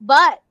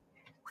 but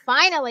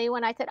finally,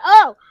 when I said,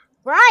 oh,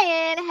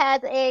 Brian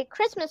has a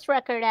Christmas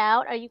record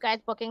out, are you guys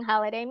booking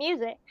holiday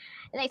music?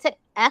 And they said,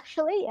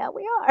 actually, yeah,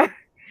 we are.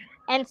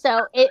 And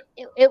so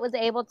it was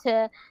able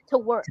to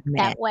work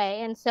Man, that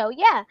way. And so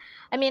yeah,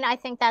 I mean, I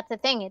think that's the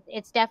thing.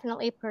 It's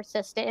definitely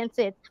persistence.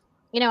 It's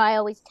I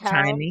always tell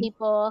timing.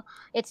 people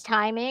it's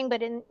timing,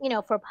 but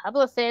for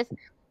publicists,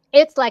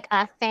 it's like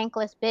a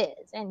thankless biz,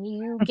 and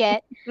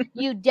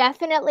you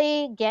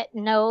definitely get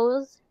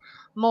no's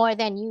more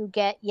than you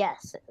get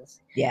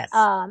yeses. Yes,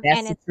 that's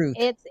And the truth.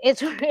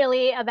 it's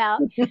really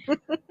about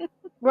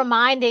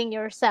reminding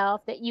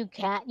yourself that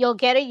you'll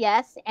get a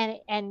yes,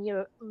 and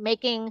you're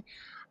making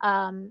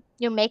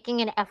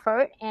an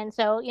effort. And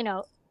so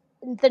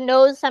the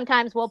no's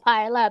sometimes will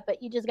pile up,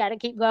 but you just got to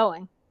keep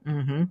going.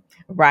 Hmm.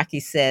 Rocky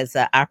says,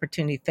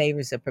 opportunity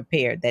favors are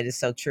prepared. That is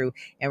so true.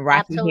 And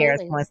Rocky Harris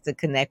Absolutely. wants to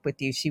connect with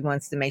you. She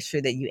wants to make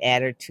sure that you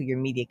add her to your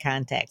media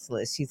contacts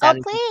list. She's Oh, out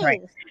of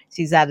Detroit. please.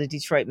 She's out of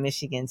Detroit,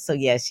 Michigan. So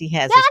yeah, she Yeah,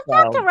 has a I've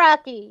talked to show.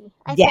 Rocky,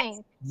 I Yes,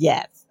 think.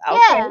 yes. Okay.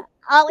 Yeah,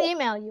 I'll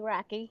email you,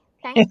 Rocky.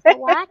 Thanks for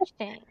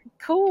watching.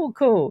 Cool,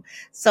 cool.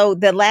 So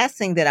the last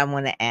thing that I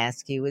want to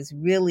ask you is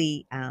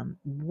really,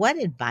 what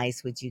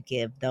advice would you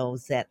give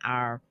those that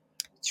are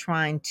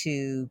trying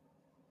to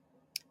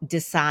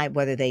decide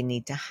whether they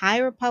need to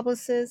hire a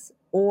publicist,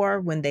 or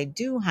when they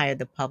do hire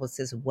the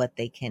publicist, what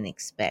they can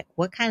expect?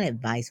 What kind of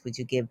advice would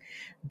you give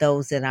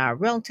those that are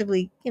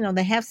relatively,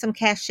 they have some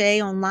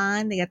cachet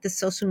online, they got the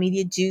social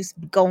media juice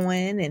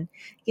going, and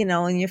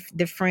and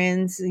their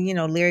friends,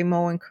 Larry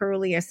Moore and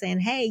Curly are saying,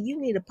 hey, you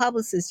need a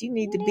publicist, You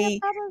need a you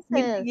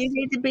publicist.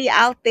 need to be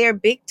out there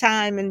big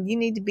time, and you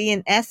need to be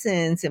in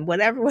Essence and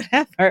whatever,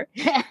 whatever.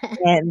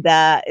 And,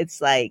 it's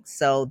like,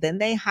 so then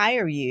they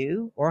hire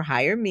you or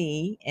hire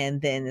me, and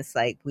then it's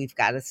like, we've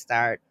gotta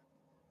start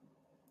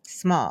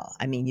small.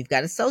 I mean, you've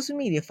got a social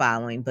media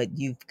following, but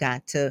you've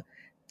got to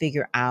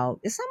figure out,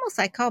 it's almost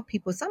like, call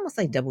people, it's almost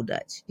like double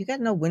dutch. You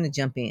gotta know when to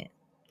jump in,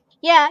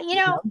 Yeah, you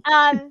know?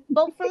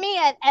 well, for me,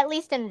 at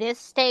least in this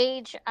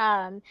stage,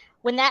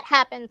 when that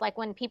happens, like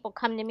when people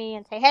come to me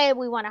and say, "Hey,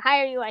 we want to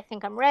hire you. I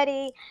think I'm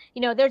ready."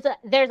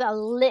 There's a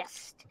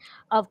list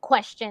of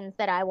questions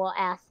that I will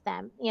ask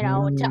them, to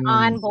Mm,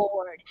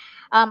 onboard.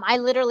 I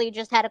literally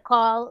just had a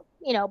call,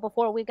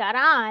 before we got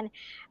on,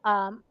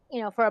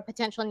 for a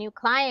potential new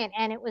client,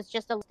 and it was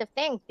just a list of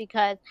things,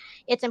 because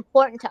it's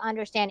important to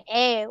understand,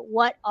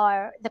 what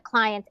are the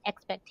client's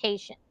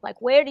expectations? Like,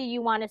 where do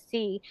you want to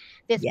see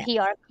this yes.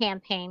 PR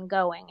campaign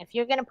going? If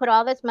you're going to put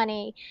all this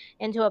money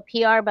into a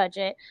PR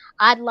budget,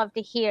 I'd love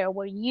to hear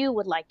where you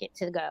would like it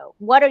to go.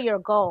 What are your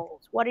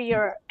goals? What are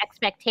your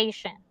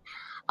expectations?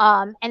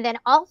 And then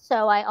also,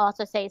 I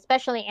also say,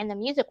 especially in the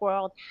music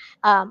world,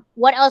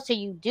 what else are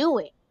you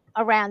doing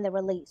around the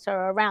release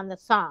or around the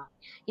song?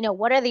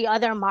 What are the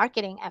other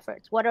marketing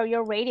efforts? What are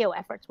your radio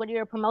efforts? What are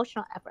your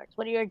promotional efforts?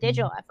 What are your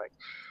digital efforts?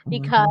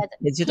 Mhm. Because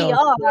Digital is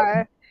good.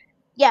 PR,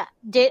 yeah,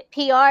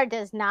 PR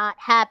does not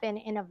happen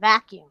in a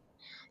vacuum.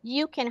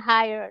 You can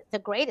hire the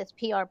greatest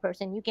PR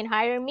person. You can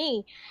hire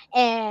me,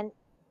 and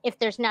if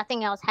there's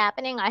nothing else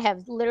happening, I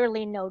have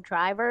literally no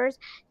drivers.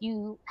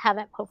 You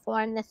haven't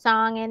performed the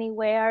song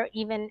anywhere,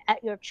 even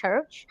at your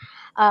church.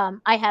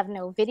 I have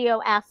no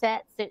video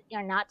assets that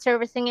you're not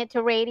servicing it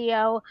to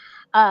radio.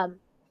 Um,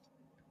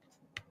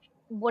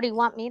 what do you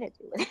want me to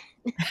do with it?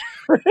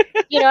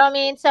 You know what I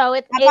mean? So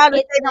How about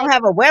if it's they don't like,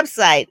 have a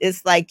website?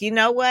 It's like, you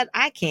know what?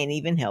 I can't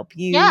even help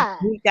you. yeah,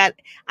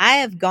 I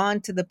have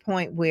gone to the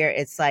point where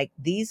it's like,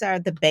 these are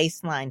the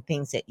baseline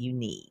things that you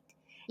need.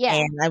 yeah,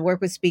 And I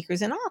work with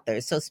speakers and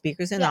authors. So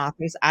speakers and yeah,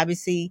 authors,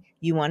 obviously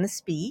you want to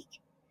speak.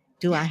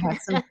 Do I have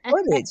some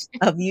footage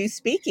of you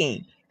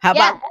speaking? How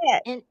about yeah,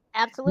 that? and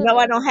No,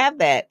 I absolutely don't have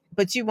that,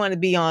 but you wanna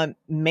be on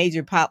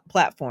major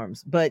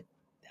platforms, but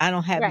I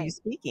don't have you right.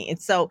 speaking,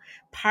 and so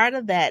part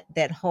of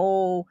that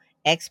whole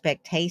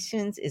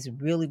expectations is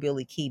really,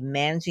 really key,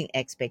 managing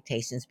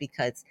expectations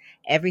because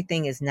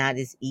everything is not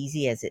as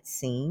easy as it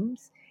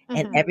seems,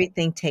 and Hmm.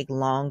 everything take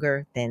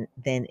longer than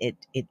it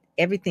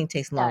everything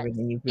takes longer Does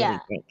than you yeah.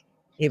 really think.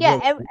 It Yeah,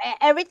 really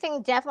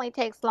everything definitely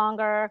takes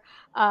longer.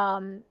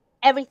 Um,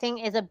 Everything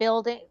is a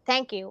building.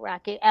 Thank you,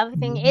 Rocky.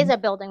 Everything is Mhm, a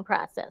building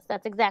process.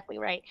 That's exactly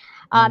right.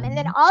 And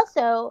then mhm,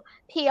 also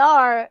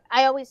PR,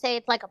 I always say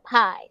it's like a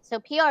pie. So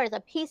PR is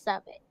a piece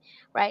of it,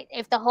 right?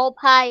 If the whole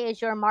pie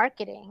is your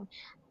marketing,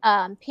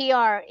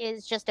 PR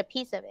is just a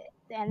piece of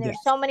it. And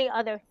there's yes. so many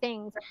other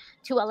things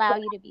to allow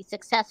you to be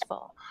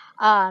successful.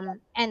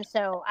 And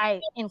so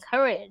I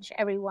encourage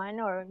everyone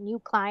or new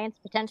clients,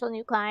 potential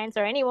new clients,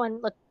 or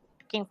anyone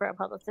looking for a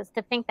publicist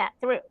to think that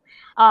through.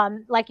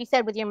 Like you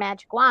said with your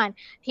magic wand,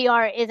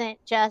 PR isn't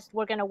just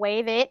we're going to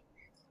wave it,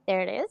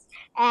 there it is,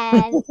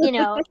 and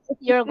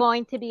you're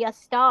going to be a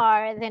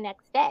star the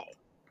next day.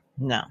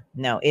 No,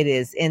 no, it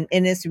is. And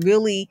it's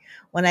really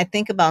when I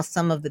think about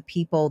some of the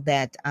people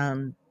that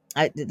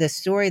the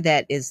story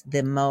that is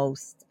the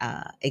most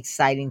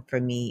exciting for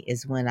me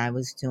is when I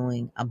was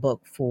doing a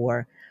book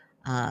for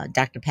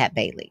Dr. Pat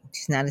Bailey.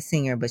 She's not a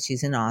singer, but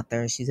she's an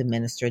author. She's a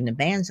minister and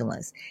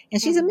evangelist, and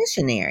she's a Hmm.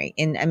 missionary.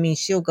 And I mean,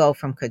 she'll go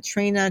from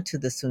Katrina to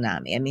the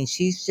tsunami. I mean,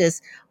 she's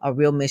just a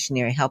real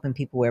missionary, helping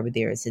people wherever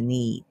there is a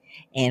need.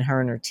 And her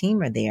and her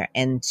team are there.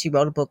 And she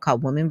wrote a book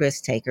called Women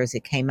Risk Takers.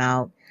 It came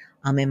out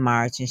in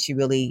March, and she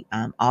really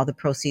all the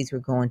proceeds were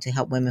going to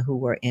help women who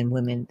were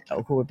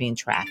being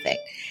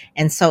trafficked,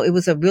 and so it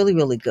was a really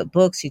really good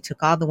book. She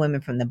took all the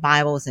women from the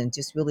Bibles and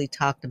just really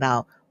talked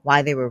about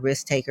why they were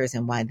risk takers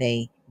and why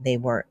they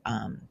were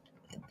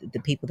the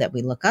people that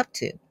we look up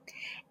to.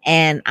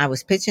 And I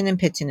was pitching and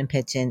pitching and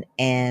pitching,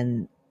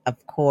 and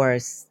of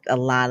course, a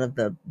lot of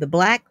the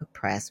black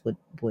press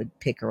would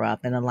pick her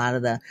up, and a lot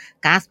of the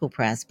gospel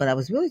press. But I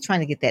was really trying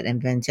to get that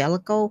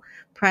evangelical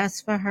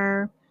press for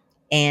her,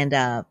 and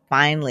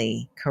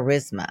finally,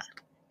 Charisma.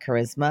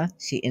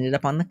 She ended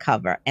up on the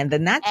cover, and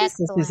then not just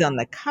that she's Excellent. on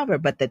the cover,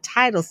 but the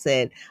title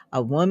said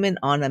 "A Woman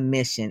on a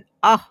Mission."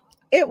 Oh,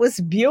 it was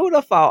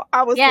beautiful.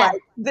 I was Yeah.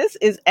 like, "This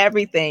is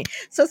everything."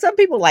 So some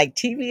people like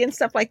TV and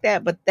stuff like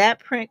that, but that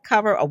print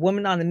cover, a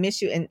woman on a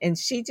mission, and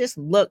she just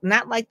looked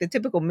not like the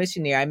typical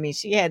missionary. I mean,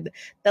 she had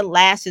the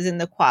lashes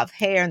and the coiffed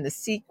hair and the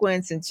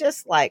sequins, and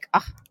just like,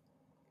 oh,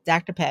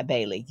 Dr. Pat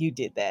Bailey, you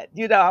did that.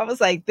 I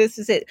was like, this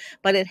is it.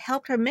 But it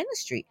helped her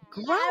ministry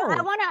Yeah, I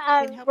grow. want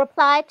It to helped.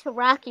 reply to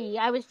Rocky.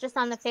 I was just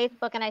on the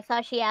Facebook and I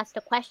saw she asked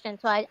a question,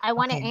 so I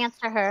want to Okay.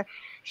 answer her.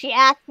 She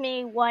asked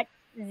me what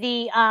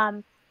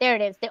there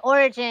it is, the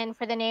origin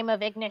for the name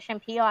of Ignition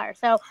PR.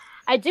 So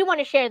I do want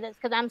to share this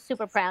because I'm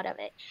super proud of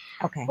it.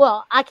 Okay.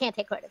 Well, I can't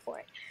take credit for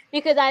it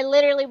because I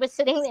literally was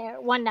sitting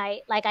there one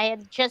night, like I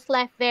had just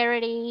left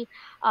Verity.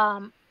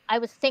 I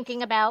was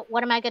thinking about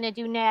what am I going to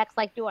do next?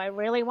 Like, do I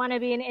really want to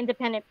be an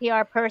independent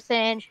PR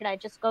person? Should I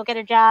just go get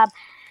a job?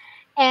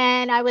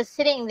 And I was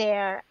sitting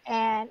there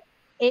and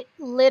it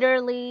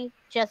literally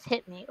just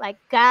hit me. Like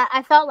God,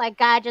 I felt like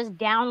God just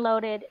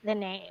downloaded the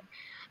name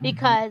Mhm.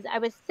 because I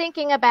was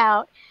thinking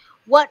about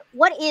what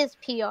is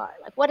PR?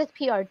 Like what does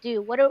PR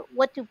do? What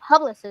do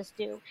publicists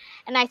do?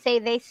 And I say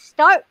they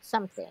start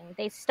something.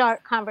 They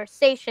start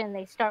conversation,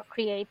 they start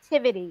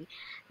creativity,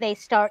 they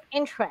start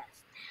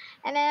interest.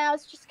 And then I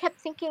was just kept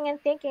thinking and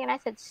thinking and I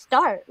said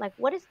start. Like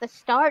what is the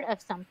start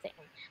of something?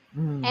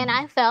 And Mm.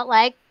 I felt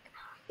like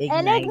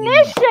an Igniting.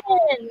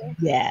 ignition.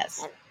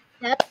 Yes. And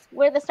that's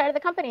where the start of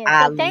the company is. I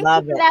So thank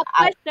you love for it. that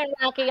question,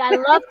 Rocky. I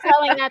love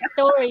telling that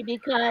story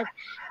because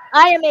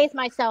I amaze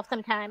myself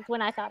sometimes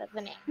when I thought of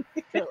the name,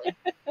 truly.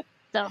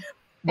 So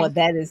Well, thank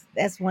you.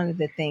 that's one of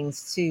the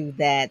things too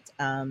that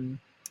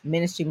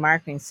Ministry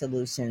Marketing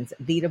Solutions,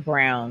 Vita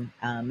Brown,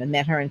 I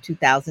met her in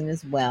 2000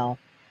 as well,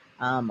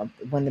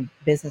 when the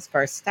business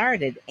first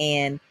started.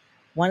 And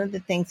one of the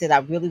things that I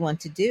really want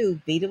to do,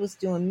 Vita was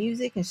doing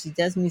music and she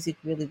does music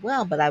really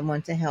well, but I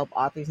want to help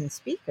authors and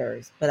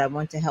speakers, but I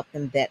want to help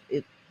them that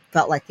it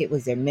felt like it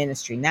was their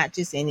ministry, not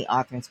just any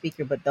author and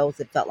speaker, but those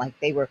that felt like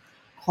they were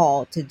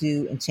called to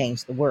do and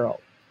change the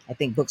world. I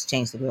think books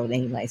change the world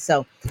anyway.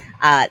 So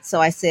I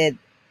said,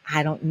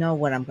 I don't know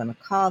what I'm going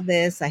to call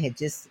this. I had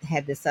just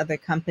had this other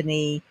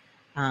company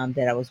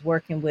that I was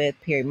working with,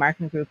 Perry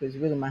Marketing Group. It was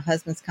really my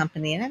husband's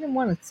company, and I didn't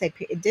want to say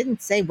it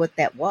didn't say what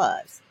that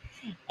was.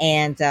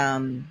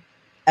 And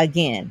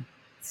again,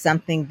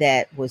 something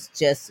that was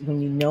just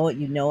when you know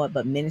it.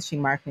 But Ministry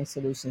Marketing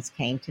Solutions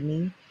came to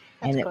me,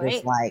 That's and it was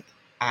great. like,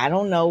 I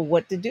don't know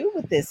what to do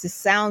with this. It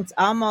sounds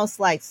almost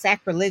like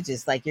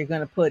sacrilegious, like you're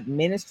going to put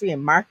ministry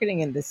and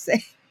marketing in the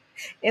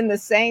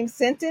same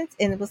sentence.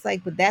 And it was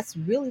like, but that's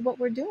really what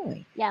we're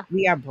doing. Yeah.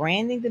 We are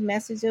branding the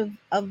message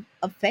of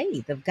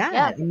faith, of God.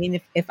 Yeah. I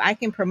mean, if I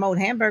can promote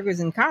hamburgers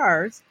and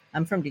cars,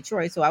 I'm from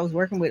Detroit, so I was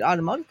working with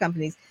automotive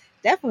companies.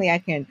 Definitely I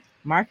can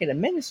market a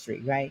ministry,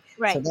 right?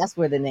 So Right. that's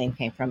where the name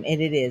came from.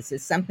 And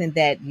it's something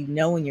that you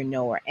know and you're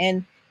knower.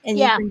 And you've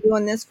Yeah. been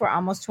doing this for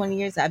almost 20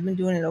 years. I've been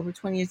doing it over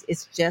 20 years.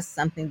 It's just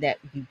something that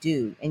you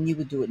do, and you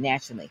would do it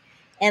naturally.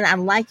 And I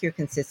like your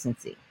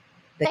consistency,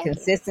 the Thank you.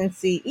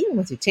 consistency, even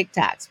with your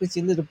TikToks, with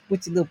your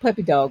little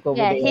puppy dog over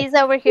Yeah, there. he's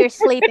over here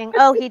sleeping.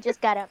 Oh, he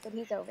just got up, but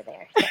he's over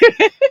there.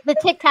 So the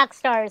TikTok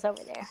star is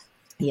over there.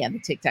 Yeah, the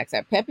TikToks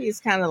are. Peppy is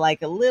kind of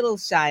like a little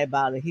shy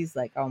about it. He's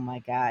like, "Oh my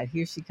God,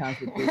 here she comes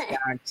with this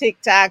darn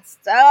TikTok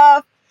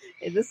stuff."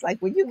 And it's like,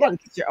 well, you got Well, to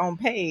get your own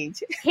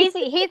page. he's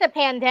a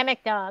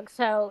pandemic dog,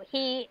 so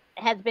he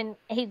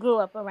grew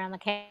up around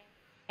the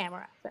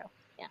camera. So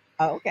yeah,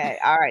 Okay,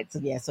 all right. So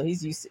yeah, so he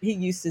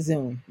used to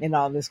Zoom and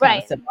all this kind of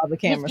right. stuff, all the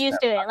He's camera used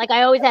stuff. to it. Like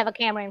I always have a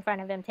camera in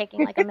front of him,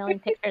 taking like a million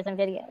pictures and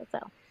videos. So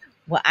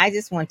Well, I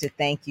just want to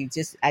thank you.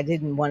 Just I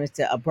didn't want it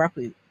to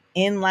abruptly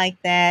end like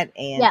that,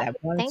 and yeah, I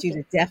wanted thank you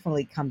you. to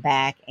definitely come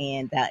back.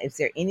 And is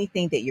there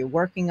anything that you're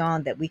working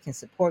on that we can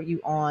support you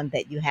on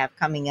that you have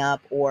coming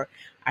up, or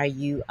are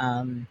you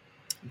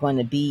going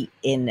to be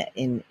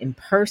in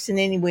person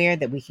anywhere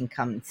that we can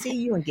come and see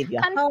you and give you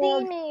a Come see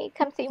hug? me.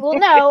 Come see. Well,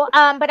 no,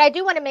 but I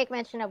do want to make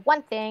mention of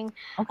one thing.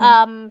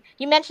 Okay.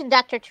 You mentioned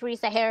Dr.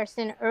 Teresa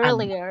Harrison I love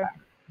earlier. her.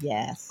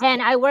 Yes.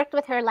 And I worked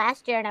with her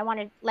last year, and I want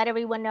to let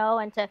everyone know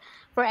and to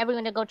for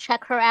everyone to go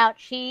check her out.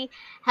 She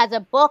has a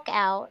book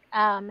out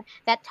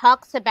that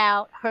talks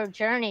about her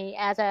journey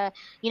as a,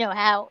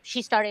 how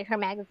she started her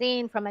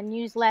magazine from a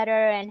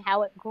newsletter and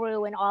how it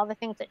grew and all the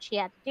things that she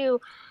had to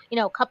do,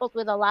 coupled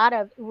with a lot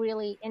of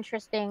really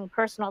interesting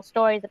personal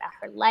stories about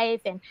her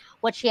life and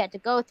what she had to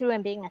go through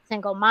and being a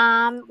single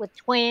mom with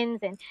twins.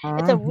 And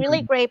it's a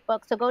really Mhm. great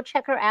book. So go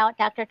check her out,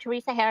 Dr.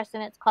 Teresa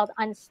Harrison. It's called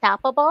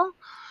Unstoppable.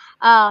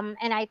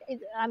 And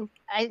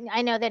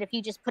I know that if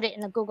you just put it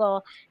in the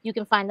Google, you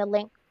can find the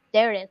link.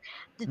 There it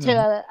is Mhm.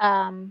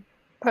 to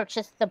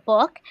purchase the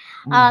book.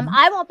 Mhm.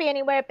 I won't be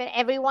anywhere, but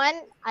everyone,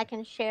 I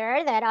can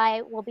share that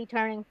I will be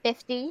turning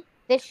 50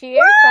 this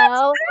year.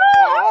 So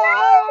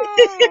Oh,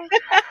 yeah.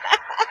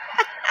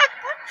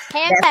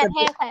 Hand that's clap, a big.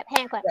 hand clap,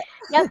 hand clap.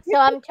 Yep. So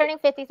I'm turning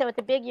 50, so it's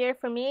a big year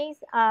for me.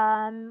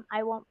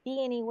 I won't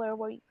be anywhere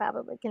where you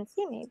probably can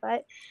see me,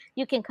 but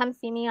you can come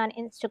see me on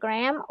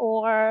Instagram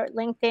or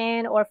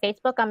LinkedIn or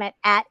Facebook. I'm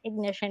at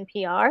Ignition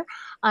PR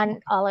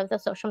on all of the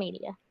social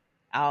media.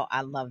 Oh,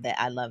 I love that.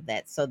 I love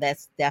that. So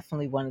that's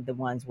definitely one of the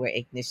ones where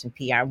Ignition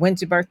PR.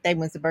 When's your birthday?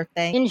 When's the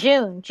birthday? In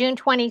June Ju-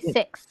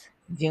 26th.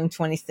 June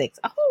 26th.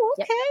 Oh,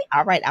 Yep. okay.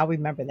 All right. I'll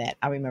remember that.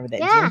 I'll remember that.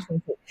 June Yeah.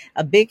 26th.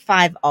 A big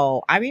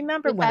 5-0. I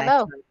remember Big when five I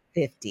zero. turned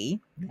 50.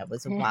 That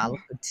was a while,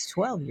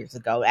 12 years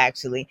ago,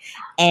 actually.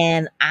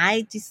 And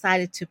I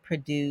decided to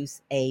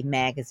produce a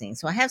magazine.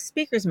 So I have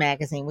Speakers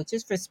Magazine, which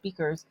is for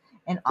speakers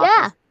and Yeah.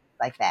 authors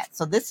like that.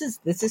 So this is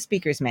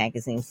Speakers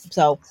Magazine.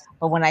 So,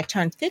 but when I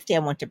turned 50, I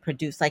wanted to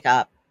produce like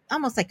a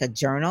almost like a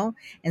journal.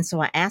 And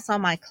so I asked all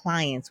my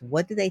clients,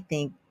 what do they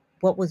think?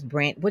 What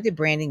did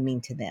branding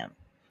mean to them?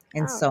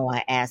 And Oh. so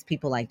I asked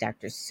people like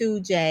Dr.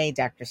 Sujay,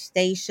 Dr.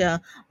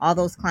 Stacia, all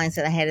those clients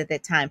that I had at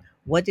that time,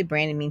 what did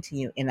branding mean to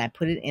you? And I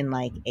put it in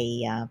like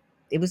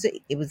it was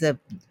a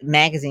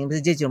magazine, it was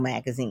a digital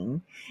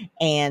magazine,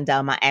 and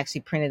I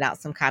actually printed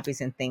out some copies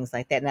and things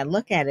like that. And I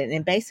look at it,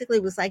 and basically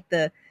it was like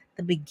the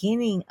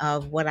beginning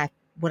of what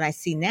I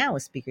see now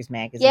as Speakers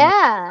Magazine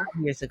Yeah.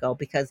 years ago,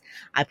 because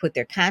I put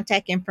their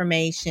contact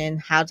information,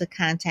 how to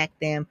contact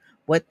them,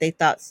 what they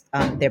thought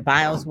their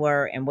bios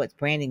were, and what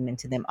branding meant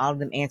to them. All of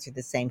them answered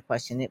the same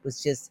question. It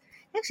was just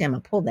actually I'm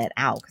gonna pull that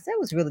out because that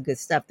was really good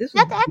stuff. This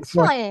was That's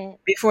before excellent.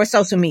 before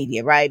social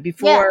media, right? Yeah.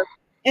 Before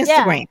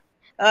Yeah. Instagram.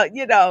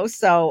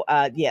 So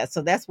yeah,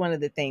 so that's one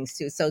of the things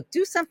too. So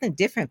do something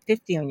different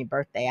 50 on your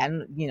birthday. I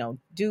don't,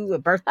 do a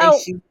birthday Oh,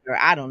 shoot, or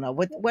I don't know.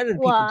 What do well,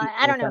 people do I when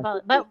they don't know turn about,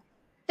 50? but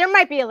there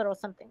might be a little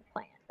something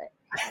planned, but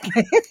I don't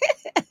know.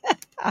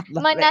 I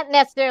love Might it. not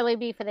necessarily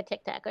be for the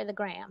TikTok or the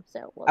gram,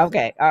 so we'll see.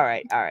 Okay, all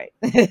right, all right.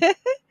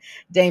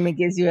 Damon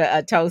gives you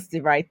a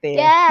toasty right there.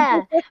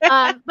 Yeah.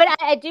 But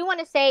I do want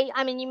to say,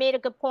 I mean, you made a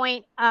good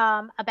point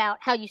about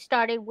how you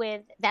started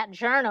with that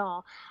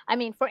journal. I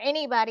mean, for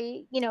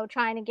anybody,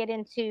 trying to get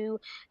into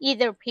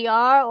either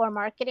PR or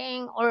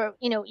marketing or,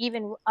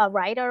 even a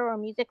writer or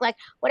music, like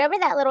whatever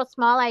that little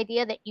small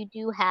idea that you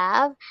do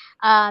have,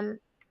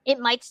 it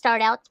might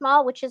start out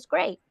small, which is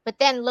great, but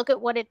then look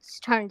at what it's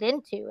turned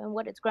into and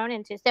what it's grown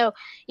into. So,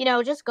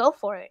 just go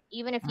for it.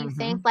 Even if you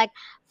think Mhm. like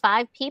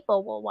 5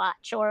 people will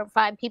watch or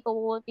 5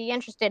 people will be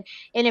interested,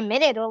 in a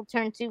minute it'll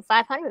turn to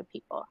 500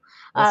 people.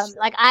 That's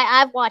Like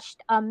I've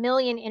watched a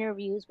million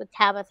interviews with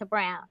Tabitha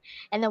Brown,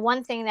 and the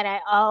one thing that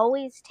I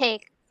always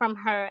take from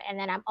her, and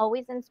then I'm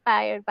always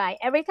inspired by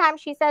every time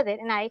she says it,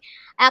 and I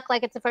act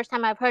like it's the first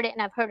time I've heard it,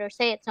 and I've heard her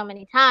say it so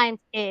many times,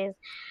 is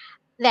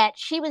that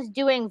she was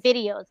doing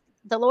videos.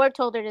 The Lord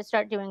told her to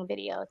start doing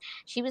videos.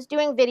 She was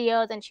doing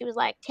videos, and she was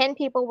like, 10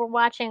 people were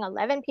watching,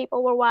 11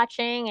 people were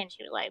watching, and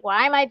she was like,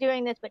 why am I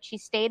doing this? But she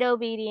stayed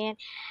obedient.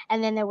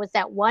 And then there was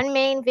that one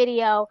main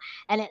video,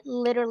 and it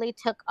literally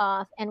took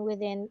off. And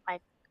within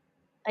like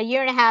a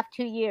year and a half,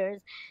 2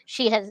 years,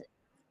 she has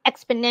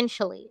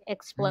exponentially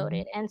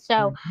exploded. And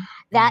so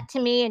that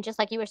to me, and just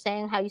like you were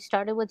saying, how you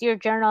started with your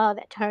journal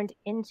that turned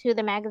into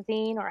the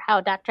magazine, or how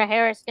Dr.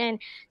 Harrison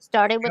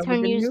started with her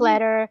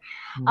newsletter,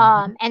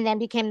 and then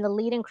became the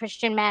leading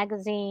Christian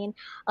magazine,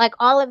 like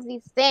all of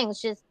these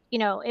things, just, you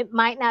know, it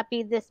might not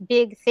be this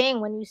big thing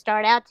when you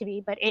start out to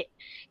be, but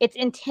it's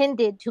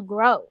intended to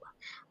grow.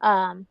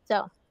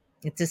 So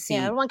it's a seed.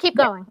 Yeah, everyone keep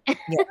going. Yeah,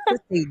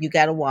 it's a seed. You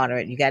got to water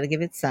it. You got to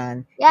give it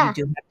sun. Yeah. You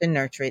do have to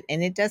nurture it,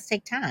 and it does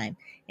take time.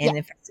 And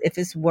if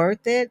it's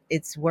worth it,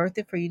 it's worth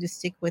it for you to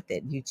stick with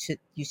it. You should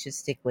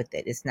stick with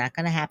it. It's not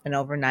going to happen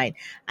overnight.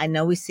 I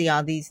know we see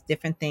all these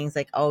different things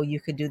like, oh,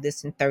 you could do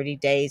this in 30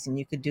 days and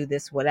you could do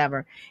this,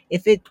 whatever.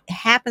 If it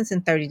happens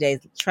in 30 days,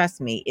 trust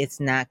me, it's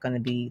not going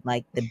to be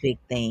like the big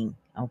thing.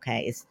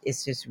 Okay.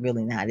 It's just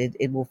really not.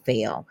 It will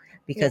fail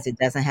because it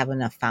doesn't have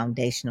enough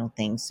foundational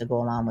things to go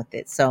along with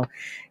it. So,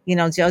 you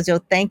know,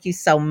 JoJo, thank you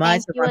so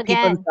much. Thank you I want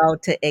people again. to go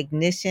to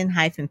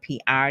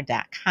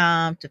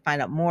ignition-pr.com to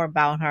find out more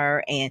about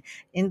her and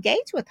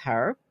engage with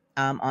her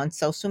on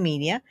social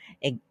media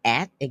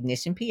at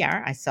Ignition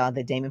PR. I saw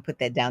that Damon put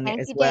that down there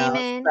Thank as you, well.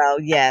 Damon. So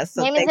yes.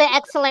 So Damon's an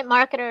excellent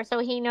marketer, so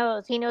he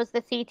knows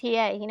the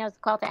CTA. He knows the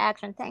call to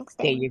action. Thanks,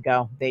 Damon.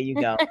 There you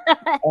go.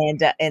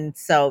 And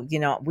so, you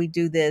know, we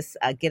do this,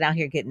 Get Out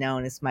Here, Get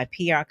Known. It's my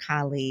PR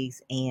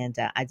colleagues. And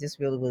I just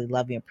really, really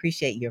love you.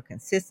 Appreciate your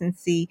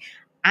consistency.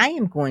 I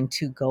am going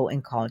to go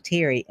and call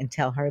Terry and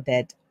tell her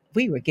that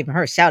we were giving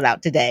her a shout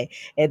out today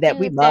and that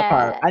we love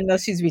her. I know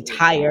she's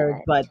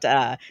retired, but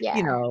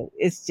you know,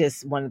 it's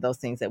just one of those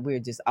things that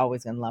we're just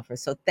always going to love her.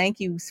 So thank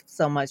you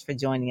so much for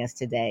joining us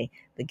today,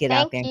 the Get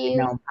Out There and Get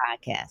Known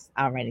podcast.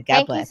 All righty.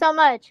 God bless. Thank you so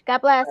much. God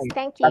bless.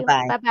 Thank you.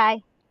 Bye-bye.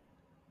 Bye-bye.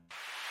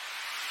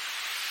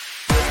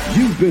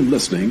 You've been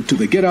listening to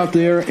the Get Out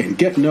There and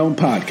Get Known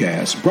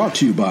podcast, brought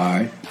to you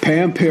by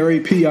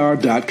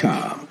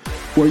PamPerryPR.com,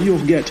 where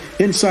you'll get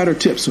insider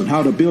tips on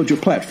how to build your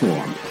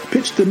platform,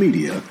 pitch the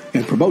media,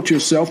 and promote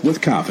yourself with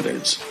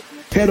confidence.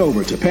 Head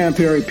over to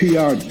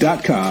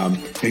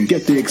PamPerryPR.com and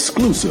get the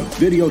exclusive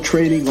video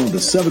training on the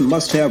 7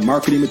 must-have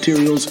marketing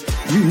materials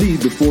you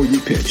need before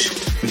you pitch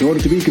in order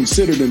to be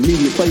considered in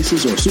media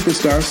places or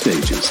superstar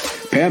stages.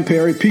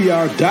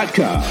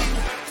 PamPerryPR.com,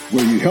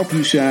 where you help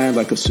you shine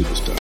like a superstar.